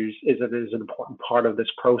choose is an important part of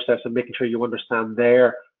this process, and making sure you understand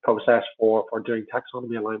their process for doing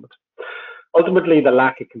taxonomy alignment. Ultimately, the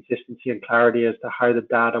lack of consistency and clarity as to how the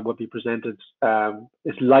data will be presented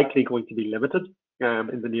is likely going to be limited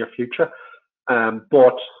in the near future.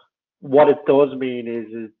 But what it does mean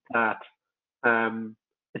is that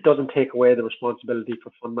it doesn't take away the responsibility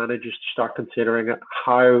for fund managers to start considering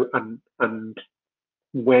how and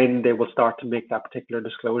when they will start to make that particular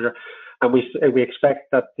disclosure. And we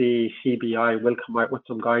expect that the CBI will come out with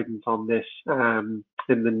some guidance on this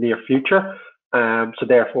in the near future. So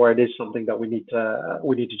therefore, it is something that we need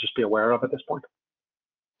to just be aware of at this point.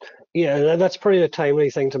 Yeah, that's probably a timely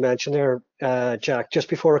thing to mention there, Jack. Just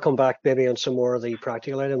before I come back, maybe on some more of the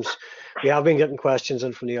practical items, we have been getting questions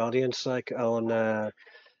in from the audience, like on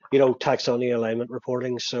taxonomy alignment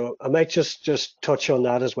reporting. So I might just touch on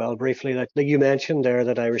that as well briefly. Like you mentioned there,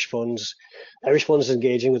 that Irish Funds is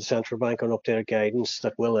engaging with the central bank on updated guidance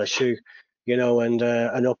that will issue. And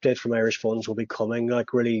an update from Irish Funds will be coming,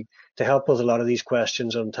 like really to help with a lot of these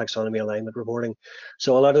questions on taxonomy alignment reporting.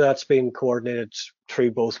 So a lot of that's being coordinated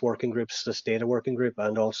through both working groups, this data working group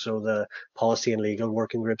and also the policy and legal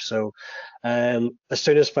working group. So as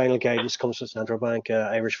soon as final guidance comes from central bank,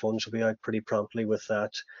 Irish Funds will be out pretty promptly with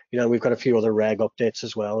that. We've got a few other reg updates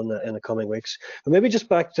as well in the coming weeks. But maybe just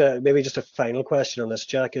back to just a final question on this,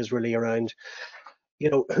 Jack, is really around,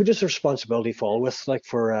 who does the responsibility fall with, like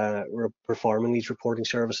for performing these reporting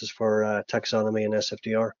services for taxonomy and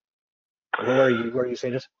SFDR? Where are you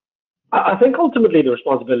seeing it? I think ultimately the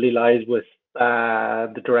responsibility lies with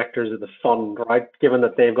the directors of the fund, right? Given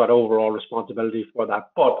that they've got overall responsibility for that,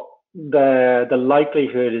 but the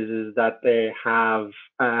likelihood is that they have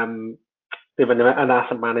an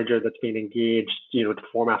asset manager that's been engaged, to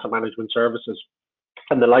perform asset management services,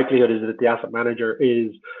 and the likelihood is that the asset manager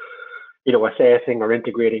is assessing or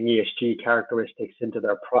integrating ESG characteristics into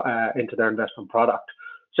their investment product.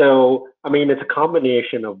 So, I mean, it's a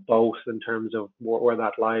combination of both in terms of where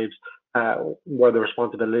that lies, where the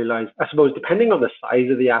responsibility lies. I suppose depending on the size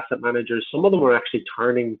of the asset managers, some of them are actually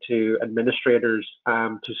turning to administrators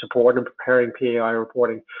to support in preparing PAI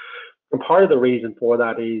reporting. And part of the reason for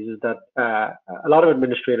that is that a lot of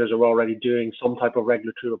administrators are already doing some type of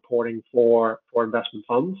regulatory reporting for investment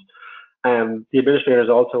funds. The administrators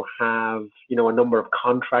also have, a number of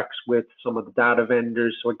contracts with some of the data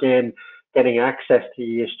vendors. So again, getting access to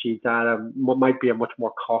ESG data might be a much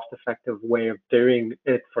more cost-effective way of doing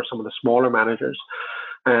it for some of the smaller managers.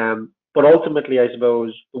 But ultimately, I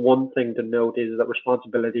suppose the one thing to note is that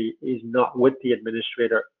responsibility is not with the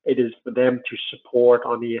administrator. It is for them to support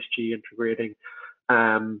on ESG integrating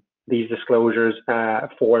these disclosures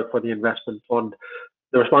for the investment fund.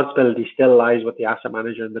 The responsibility still lies with the asset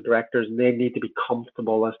manager and the directors, and they need to be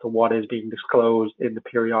comfortable as to what is being disclosed in the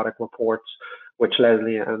periodic reports, which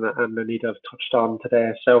Leslie and Anita have touched on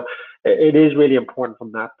today. So it is really important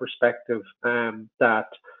from that perspective that,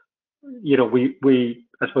 we,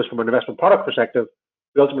 I suppose from an investment product perspective,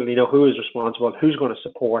 we ultimately know who is responsible, who's going to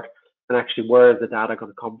support, and actually where is the data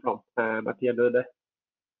going to come from at the end of the day.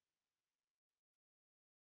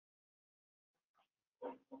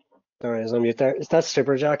 There is unmute there. That's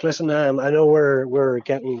super, Jack. Listen, I know we're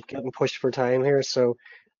getting pushed for time here, so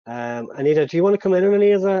Anita, do you want to come in on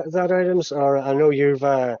any of that items? Or I know you've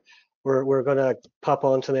we're going to pop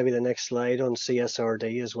on to maybe the next slide on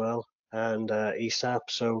CSRD as well and ESAP.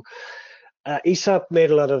 So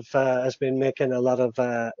ESAP has been making a lot of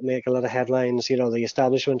headlines. The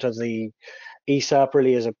establishment of the ESAP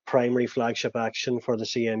really is a primary flagship action for the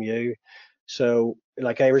CMU. So,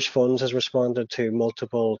 like Irish Funds has responded to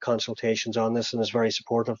multiple consultations on this and is very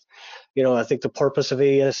supportive. I think the purpose of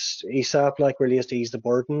ESAP really is to ease the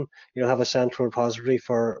burden. Have a central repository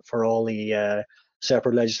for all the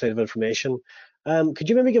separate legislative information. Could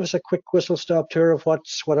you maybe give us a quick whistle-stop tour of what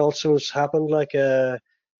also has happened,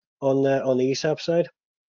 on the ESAP side?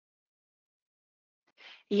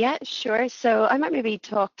 Yeah, sure. So I might maybe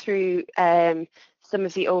talk through some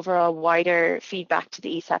of the overall wider feedback to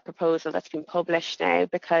the ESAP proposal that's been published now,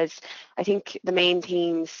 because I think the main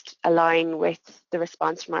themes align with the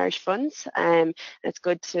response from Irish Funds. And it's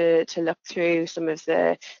good to look through some of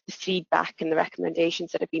the feedback and the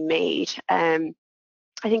recommendations that have been made.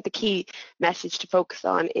 I think the key message to focus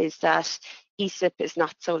on is that ESAP is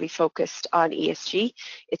not solely focused on ESG.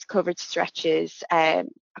 Its coverage stretches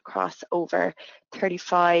across over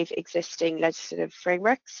 35 existing legislative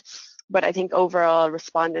frameworks. But I think overall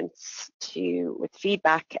respondents with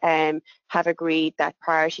feedback have agreed that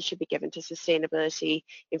priority should be given to sustainability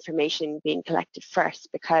information being collected first,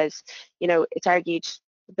 because it's argued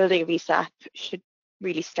the building of ESAP should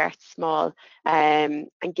really start small and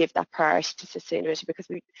give that priority to sustainability, because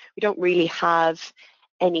we don't really have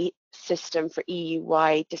any system for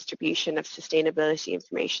EU-wide distribution of sustainability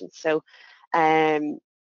information. So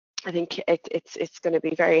I think it's going to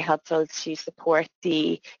be very helpful to support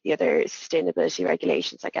the other sustainability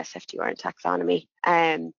regulations, like SFDR and taxonomy.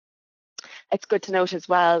 It's good to note as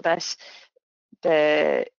well that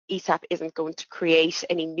the ESAP isn't going to create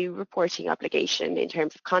any new reporting obligation in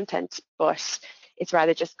terms of content, but it's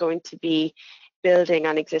rather just going to be building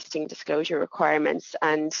on existing disclosure requirements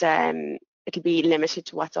and it'll be limited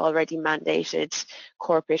to what's already mandated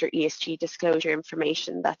corporate or ESG disclosure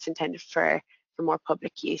information that's intended for more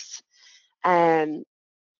public use.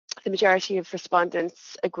 The majority of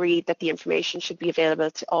respondents agreed that the information should be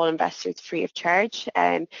available to all investors free of charge.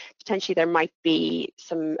 Potentially there might be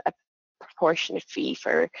a proportionate fee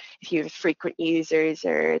for if you have frequent users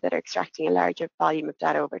or that are extracting a larger volume of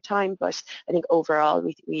data over time, but I think overall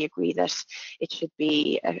we agree that it should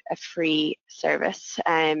be a free service.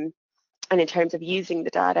 And in terms of using the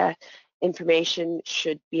data, information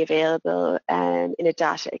should be available in a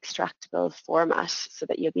data extractable format so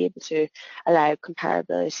that you'll be able to allow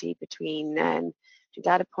comparability between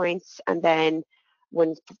data points. And then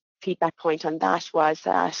one feedback point on that was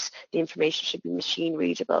that the information should be machine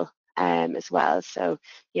readable as well. So,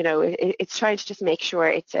 you know, it's trying to just make sure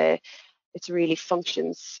it really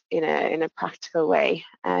functions in a practical way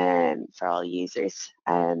for all users.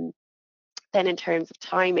 Then in terms of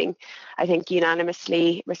timing, I think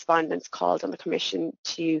unanimously respondents called on the Commission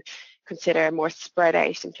to consider a more spread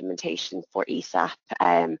out implementation for ESAP.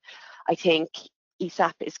 I think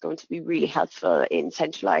ESAP is going to be really helpful in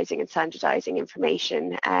centralising and standardising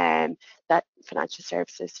information that financial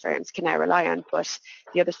services firms can now rely on. But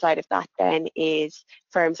the other side of that then is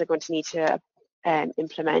firms are going to need to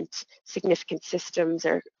implement significant systems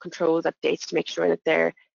or controls updates to make sure that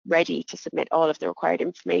they're ready to submit all of the required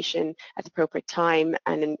information at the appropriate time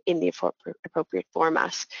and in the appropriate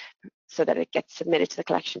format so that it gets submitted to the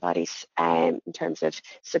collection bodies in terms of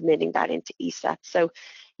submitting that into ESAP. So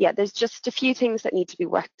yeah, there's just a few things that need to be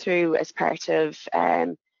worked through as part of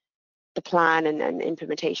the plan and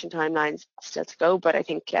implementation timelines still to go, but I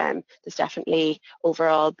think there's definitely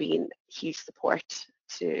overall been huge support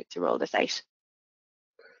to roll this out.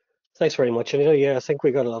 Thanks very much. And yeah, I think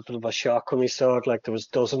we got a little bit of a shock when we saw it. Like there was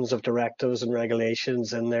dozens of directives and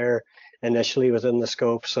regulations in there initially within the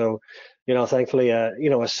scope. So, thankfully, a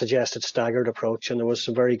suggested staggered approach, and there was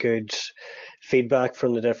some very good feedback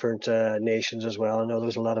from the different nations as well. I know there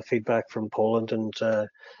was a lot of feedback from Poland and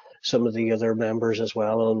some of the other members as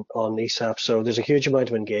well on ESAP. So there's a huge amount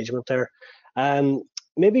of engagement there.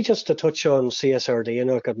 Maybe just to touch on CSRD, I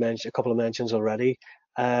know I got a couple of mentions already.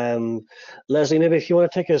 Leslie, maybe if you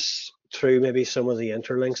want to take us through maybe some of the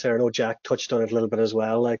interlinks there. I know Jack touched on it a little bit as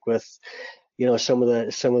well, like with some of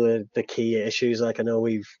the key issues. Like I know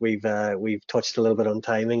we've touched a little bit on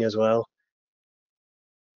timing as well.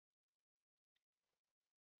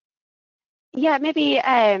 Yeah, maybe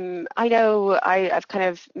I know I've kind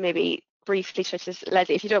of maybe briefly touched this,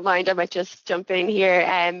 Leslie. If you don't mind, I might just jump in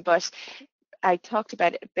here. But I talked a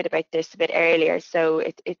bit about this a bit earlier. So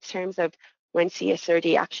in terms of when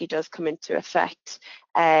CSRD actually does come into effect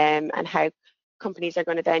and how companies are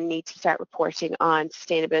going to then need to start reporting on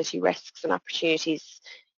sustainability risks and opportunities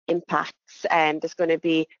impacts, and there's going to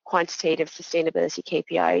be quantitative sustainability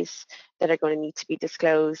KPIs that are going to need to be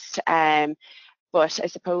disclosed. But I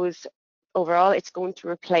suppose overall it's going to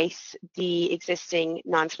replace the existing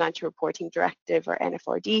non-financial reporting directive or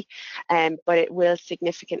NFRD, but it will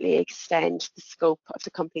significantly extend the scope of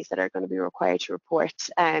the companies that are going to be required to report,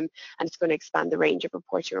 and it's going to expand the range of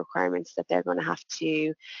reporting requirements that they're going to have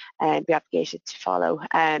to be obligated to follow.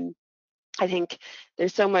 I think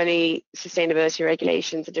there's so many sustainability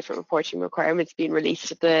regulations and different reporting requirements being released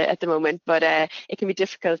at the moment, but it can be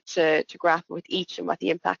difficult to grapple with each and what the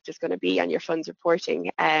impact is going to be on your funds reporting.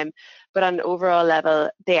 But on an overall level,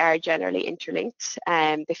 they are generally interlinked.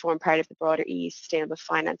 They form part of the broader EU Sustainable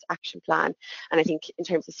Finance Action Plan. And I think in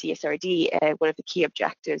terms of CSRD, one of the key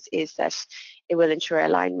objectives is that it will ensure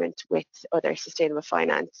alignment with other sustainable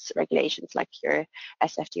finance regulations like your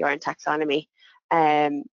SFDR and taxonomy.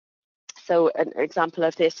 So an example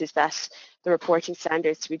of this is that the reporting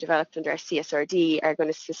standards to be developed under CSRD are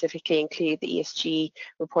going to specifically include the ESG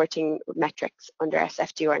reporting metrics under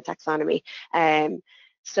SFDR and taxonomy.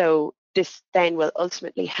 So this then will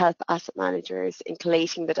ultimately help asset managers in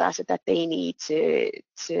collating the data that they need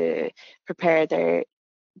to prepare their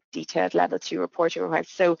detailed level 2 reporting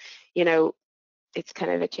requirements. So, it's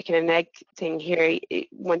kind of a chicken and egg thing here.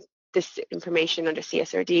 Once this information under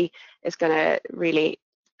CSRD is going to really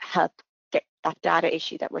help get that data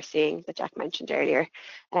issue that we're seeing that Jack mentioned earlier.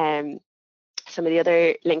 Some of the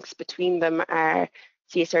other links between them are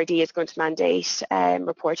CSRD is going to mandate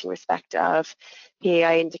reporting respect of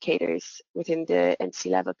PAI indicators within the entity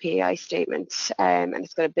level PAI statement, and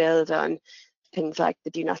it's going to build on things like the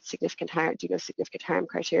do no significant harm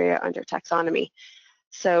criteria under taxonomy.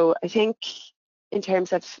 So I think in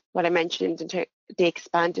terms of what I mentioned, the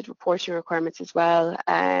expanded reporting requirements as well,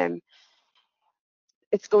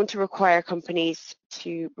 it's going to require companies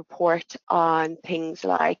to report on things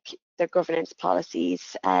like their governance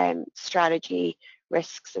policies, strategy,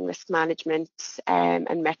 risks and risk management,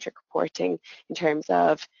 and metric reporting in terms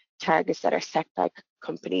of targets that are set by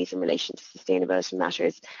companies in relation to sustainability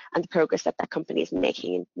matters and the progress that company is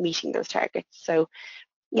making in meeting those targets. So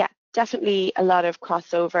yeah, definitely a lot of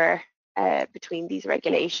crossover between these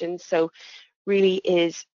regulations. So really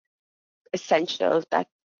is essential that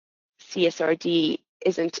CSRD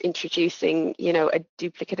isn't introducing, a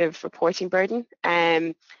duplicative reporting burden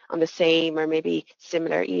on the same or maybe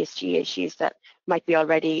similar ESG issues that might be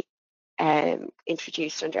already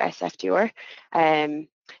introduced under SFDR.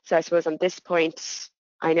 So I suppose on this point,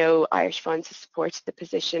 I know Irish Funds has supported the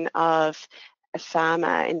position of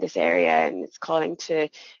IFAMA in this area, and it's calling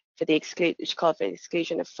for the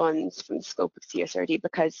exclusion of funds from the scope of CSRD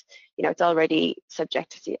because it's already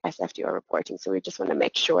subject to SFDR reporting. So we just want to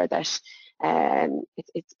make sure that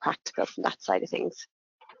it's practical from that side of things.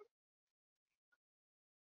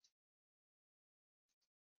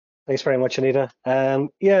 Thanks very much, Anita.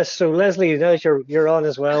 Yeah, so Leslie, now you're on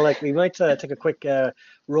as well. Like, we might take a quick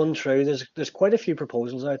run through. There's quite a few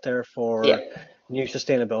proposals out there for new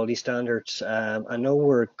sustainability standards. I know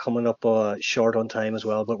we're coming up short on time as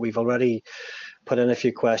well, but we've already put in a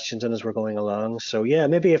few questions in as we're going along. So yeah,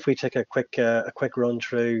 maybe if we take a quick run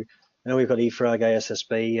through. I know we've got EFRAG,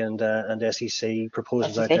 ISSB, and SEC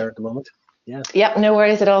proposals out there at the moment. Yeah, no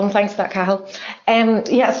worries at all, and thanks for that, Cathal.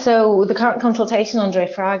 Yeah, so the current consultation under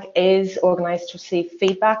IFRAG is organised to receive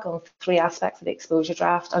feedback on 3 aspects of the exposure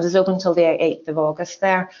draft and is open until the 8th of August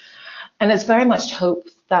there. And it's very much hoped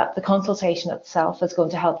that the consultation itself is going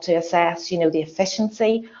to help to assess, the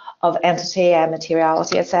efficiency of entity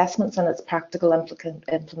materiality assessments and its practical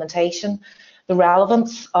implementation, the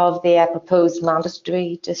relevance of the proposed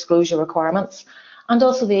mandatory disclosure requirements, and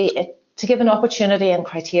also to give an opportunity and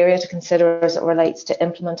criteria to consider as it relates to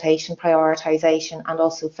implementation, prioritisation, and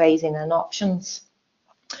also phasing and options.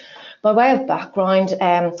 By way of background,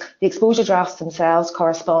 the exposure drafts themselves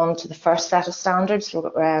correspond to the first set of standards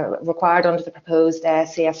required under the proposed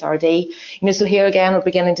CSRD. So here again, we're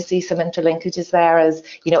beginning to see some interlinkages there, as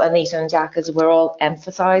Anita and Jack, as we're all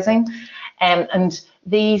emphasising, and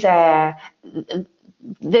these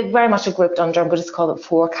they very much are grouped under, I'm going to call it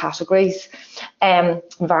 4 categories: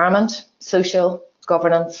 environment, social,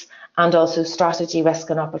 governance, and also strategy, risk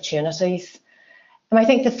and opportunities. And I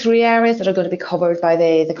think the 3 areas that are going to be covered by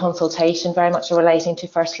the consultation very much are relating to,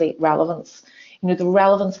 firstly, relevance. The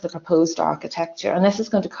relevance of the proposed architecture, and this is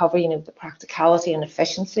going to cover, the practicality and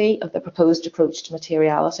efficiency of the proposed approach to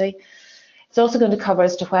materiality. It's also going to cover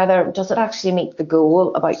as to whether does it actually meet the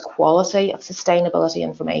goal about quality of sustainability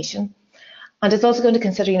information. And it's also going to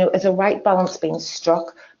consider, is a right balance being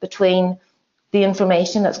struck between the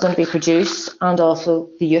information that's going to be produced and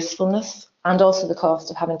also the usefulness and also the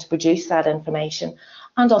cost of having to produce that information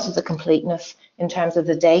and also the completeness in terms of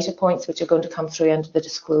the data points which are going to come through into the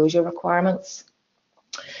disclosure requirements.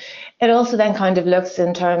 It also then kind of looks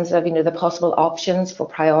in terms of, the possible options for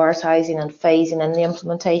prioritising and phasing in the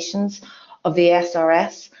implementations of the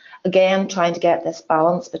SRS. Again, trying to get this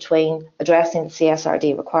balance between addressing the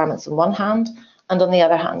CSRD requirements on one hand and on the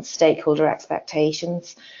other hand, stakeholder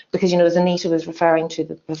expectations. Because, as Anita was referring to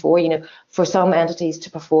before, for some entities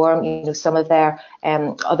to perform, some of their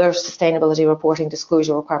other sustainability reporting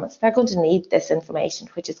disclosure requirements, they're going to need this information,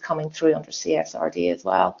 which is coming through under CSRD as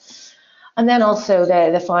well. And then also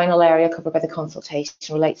the final area covered by the consultation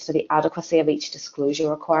relates to the adequacy of each disclosure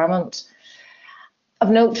requirement. Of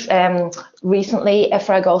note, recently,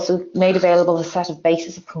 IFRAG also made available a set of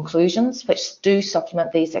bases of conclusions which do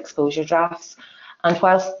supplement these exposure drafts. And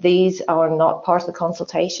whilst these are not part of the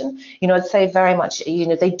consultation, I'd say very much,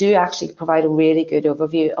 they do actually provide a really good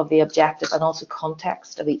overview of the objective and also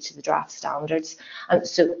context of each of the draft standards. And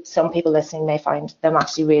so some people listening may find them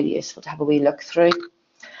actually really useful to have a wee look through.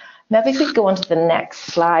 Maybe if we go on to the next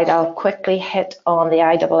slide, I'll quickly hit on the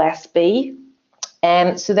ISSB.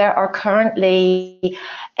 So there are currently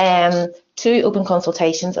 2 open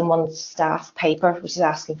consultations and 1 staff paper, which is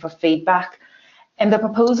asking for feedback. And the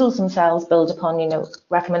proposals themselves build upon,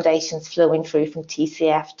 recommendations flowing through from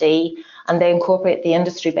TCFD, and they incorporate the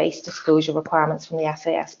industry-based disclosure requirements from the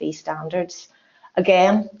SASB standards.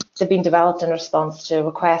 Again, they've been developed in response to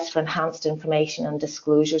requests for enhanced information and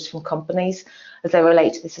disclosures from companies as they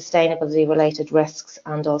relate to the sustainability-related risks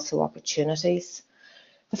and also opportunities.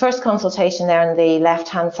 The first consultation there on the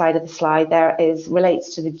left-hand side of the slide there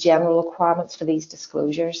relates to the general requirements for these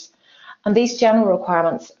disclosures. And these general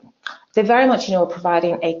requirements, they very much, are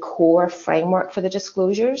providing a core framework for the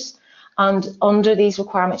disclosures. And under these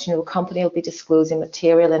requirements, a company will be disclosing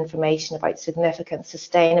material information about significant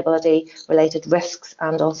sustainability-related risks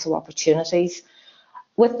and also opportunities.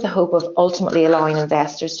 with the hope of ultimately allowing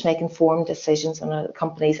investors to make informed decisions on a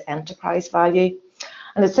company's enterprise value.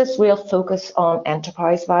 And it's this real focus on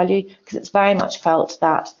enterprise value, because it's very much felt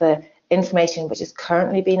that the information which is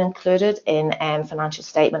currently being included in financial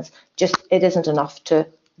statements, it isn't enough to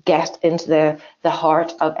get into the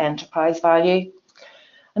heart of enterprise value.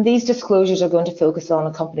 And these disclosures are going to focus on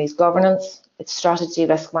a company's governance, its strategy,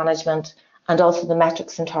 risk management, and also the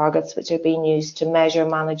metrics and targets which are being used to measure,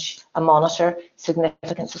 manage, and monitor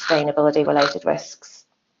significant sustainability-related risks.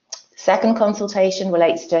 Second consultation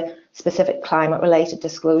relates to specific climate-related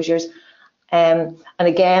disclosures. And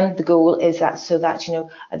again, the goal is that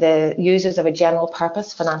the users of a general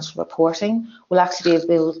purpose financial reporting will actually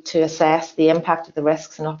be able to assess the impact of the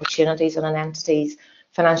risks and opportunities on an entity's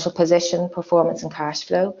financial position, performance and cash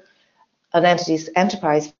flow, an entity's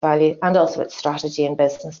enterprise value, and also its strategy and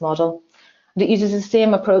business model. And it uses the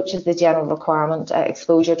same approach as the general requirement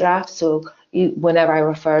exposure draft. So whenever I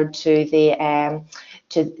referred to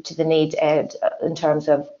the need in terms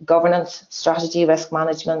of governance, strategy, risk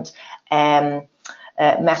management,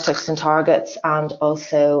 metrics and targets, and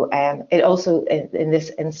also it also in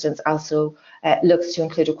this instance also looks to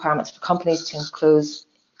include requirements for companies to include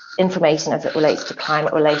information as it relates to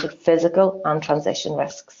climate-related physical and transition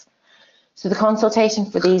risks. So the consultation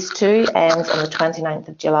for these two ends on the 29th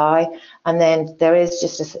of July, and then there is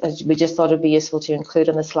we just thought it would be useful to include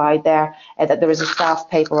on the slide there that there is a staff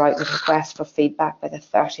paper out with request for feedback by the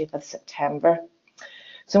 30th of September.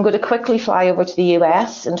 So I'm going to quickly fly over to the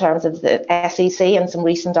US in terms of the SEC and some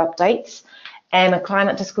recent updates. A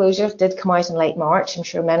climate disclosure did come out in late March. I'm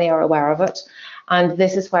sure many are aware of it. And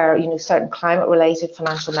this is where certain climate-related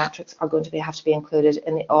financial metrics are going to have to be included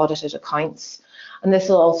in the audited accounts. And this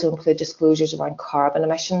will also include disclosures around carbon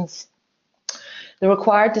emissions. The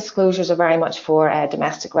required disclosures are very much for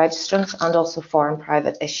domestic registrants and also foreign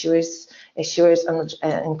private issuers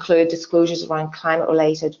and include disclosures around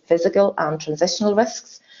climate-related physical and transitional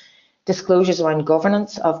risks, disclosures around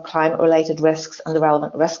governance of climate-related risks and the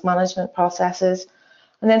relevant risk management processes,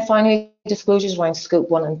 and then finally disclosures around scope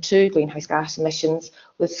 1 and 2 greenhouse gas emissions,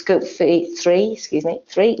 with scope 3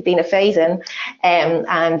 being a phase-in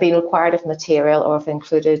and being required if material or if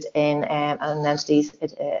included in an entity's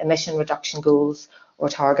emission reduction goals or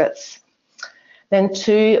targets. Then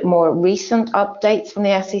two more recent updates from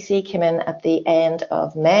the SEC came in at the end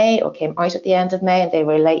of May, or came out at the end of May, and they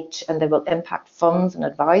relate and they will impact funds and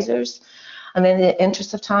advisors. And in the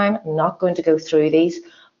interest of time, I'm not going to go through these,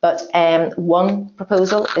 but one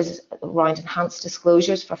proposal is around enhanced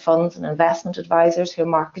disclosures for funds and investment advisors who are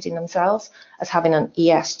marketing themselves as having an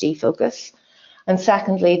ESG focus. And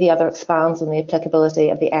secondly, the other expands on the applicability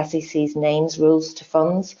of the SEC's names rules to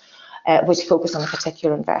funds which focus on a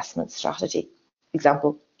particular investment strategy,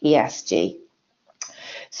 example, ESG.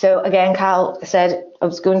 So again, Cal said I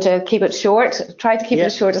was going to keep it short, try to keep it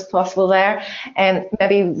as short as possible there, and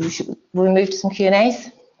maybe we'll move to some Q&As.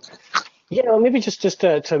 Yeah, well, maybe just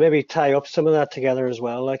to maybe tie up some of that together as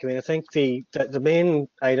well. Like, I mean, I think the main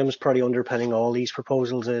items probably underpinning all these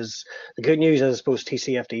proposals is the good news is, I suppose,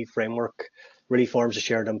 TCFD framework really forms a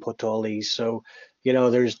shared input to all these. So,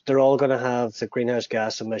 they're all going to have the greenhouse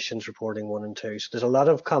gas emissions reporting 1 and 2. So there's a lot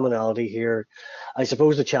of commonality here. I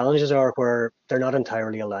suppose the challenges are where they're not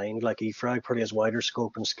entirely aligned. Like EFRAG probably has wider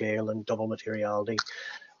scope and scale and double materiality.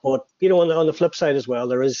 But on the flip side as well,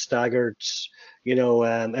 there is staggered,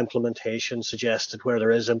 implementation suggested where there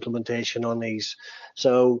is implementation on these.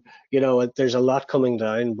 So there's a lot coming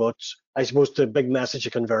down. But I suppose the big message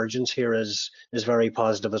of convergence here is very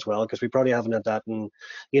positive as well, because we probably haven't had that in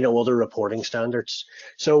other reporting standards.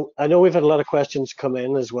 So I know we've had a lot of questions come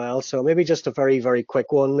in as well. So maybe just a very, very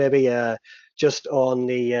quick one, maybe just on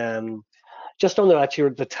the actually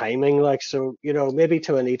the timing, like, so maybe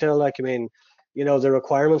to Anita, like, I mean, the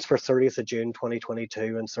requirements for 30th of June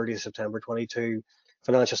 2022 and 30th of September 22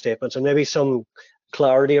 financial statements, and maybe some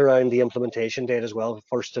clarity around the implementation date as well,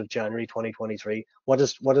 1st of January 2023. What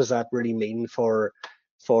does that really mean for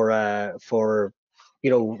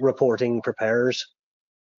reporting preparers?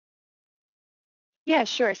 Yeah,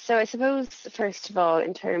 sure. So I suppose, first of all,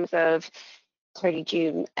 in terms of 30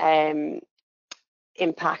 June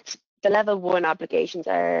impact, the level 1 obligations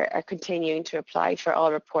are continuing to apply for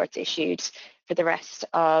all reports issued for the rest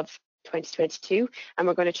of 2022, and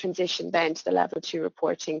we're going to transition then to the level 2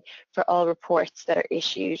 reporting for all reports that are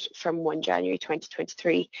issued from 1 January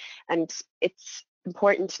 2023. And it's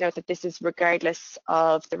important to note that this is regardless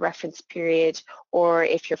of the reference period or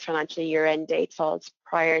if your financial year end date falls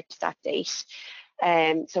prior to that date.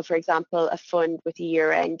 So for example, a fund with a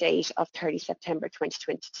year end date of 30 September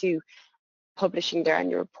 2022 publishing their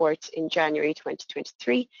annual report in January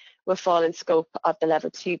 2023 will fall in scope of the level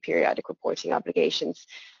 2 periodic reporting obligations.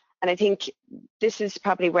 And I think this is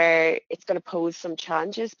probably where it's going to pose some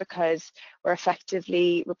challenges, because we're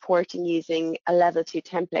effectively reporting using a level 2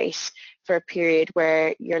 template for a period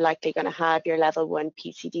where you're likely going to have your level 1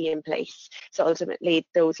 PCD in place. So ultimately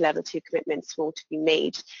those level 2 commitments won't be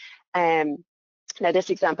made. Now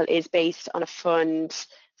this example is based on a fund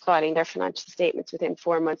filing their financial statements within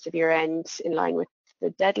 4 months of year end in line with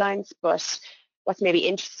the deadlines, but what's maybe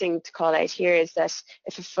interesting to call out here is that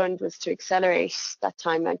if a fund was to accelerate that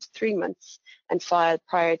timeline to 3 months and file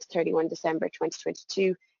prior to 31 December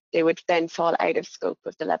 2022, they would then fall out of scope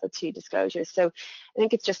of the level 2 disclosures. So I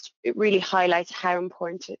think it really highlights how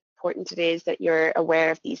important it is that you're aware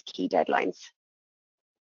of these key deadlines.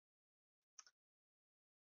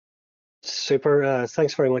 Super.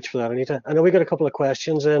 Thanks very much for that, Anita. I know we got a couple of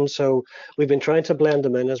questions in, so we've been trying to blend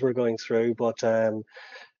them in as we're going through, but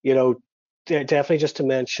you know, definitely just to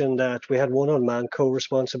mention that we had one on ManCo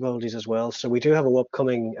responsibilities as well. So we do have an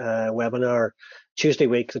upcoming webinar Tuesday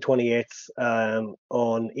week, the 28th,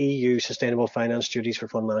 on EU sustainable finance duties for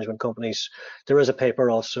fund management companies. There is a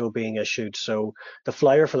paper also being issued. So the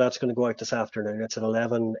flyer for that's going to go out this afternoon. It's at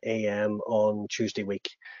 11 a.m. on Tuesday week.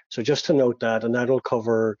 So just to note that, and that'll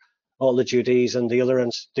cover all the duties and the other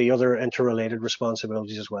interrelated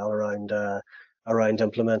responsibilities as well around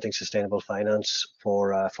implementing sustainable finance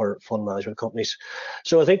for fund management companies.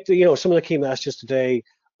 So I think some of the key messages today.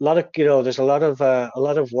 There's a lot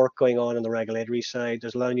of work going on the regulatory side.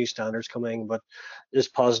 There's a lot of new standards coming, but there's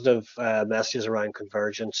positive messages around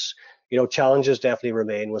convergence. Challenges definitely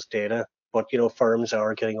remain with data, but firms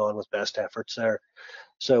are getting on with best efforts there.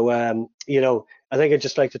 So I think I'd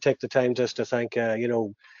just like to take the time just to thank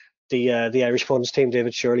the Irish Funds team,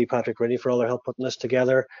 David Shirley, Patrick Rinnie, for all their help putting this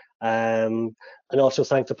together, and also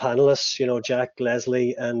thank the panelists, Jack,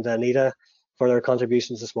 Leslie, and Anita, for their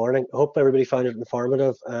contributions this morning. I hope everybody found it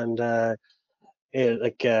informative, and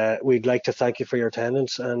we'd like to thank you for your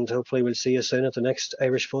attendance, and hopefully we'll see you soon at the next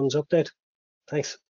Irish Funds update. Thanks.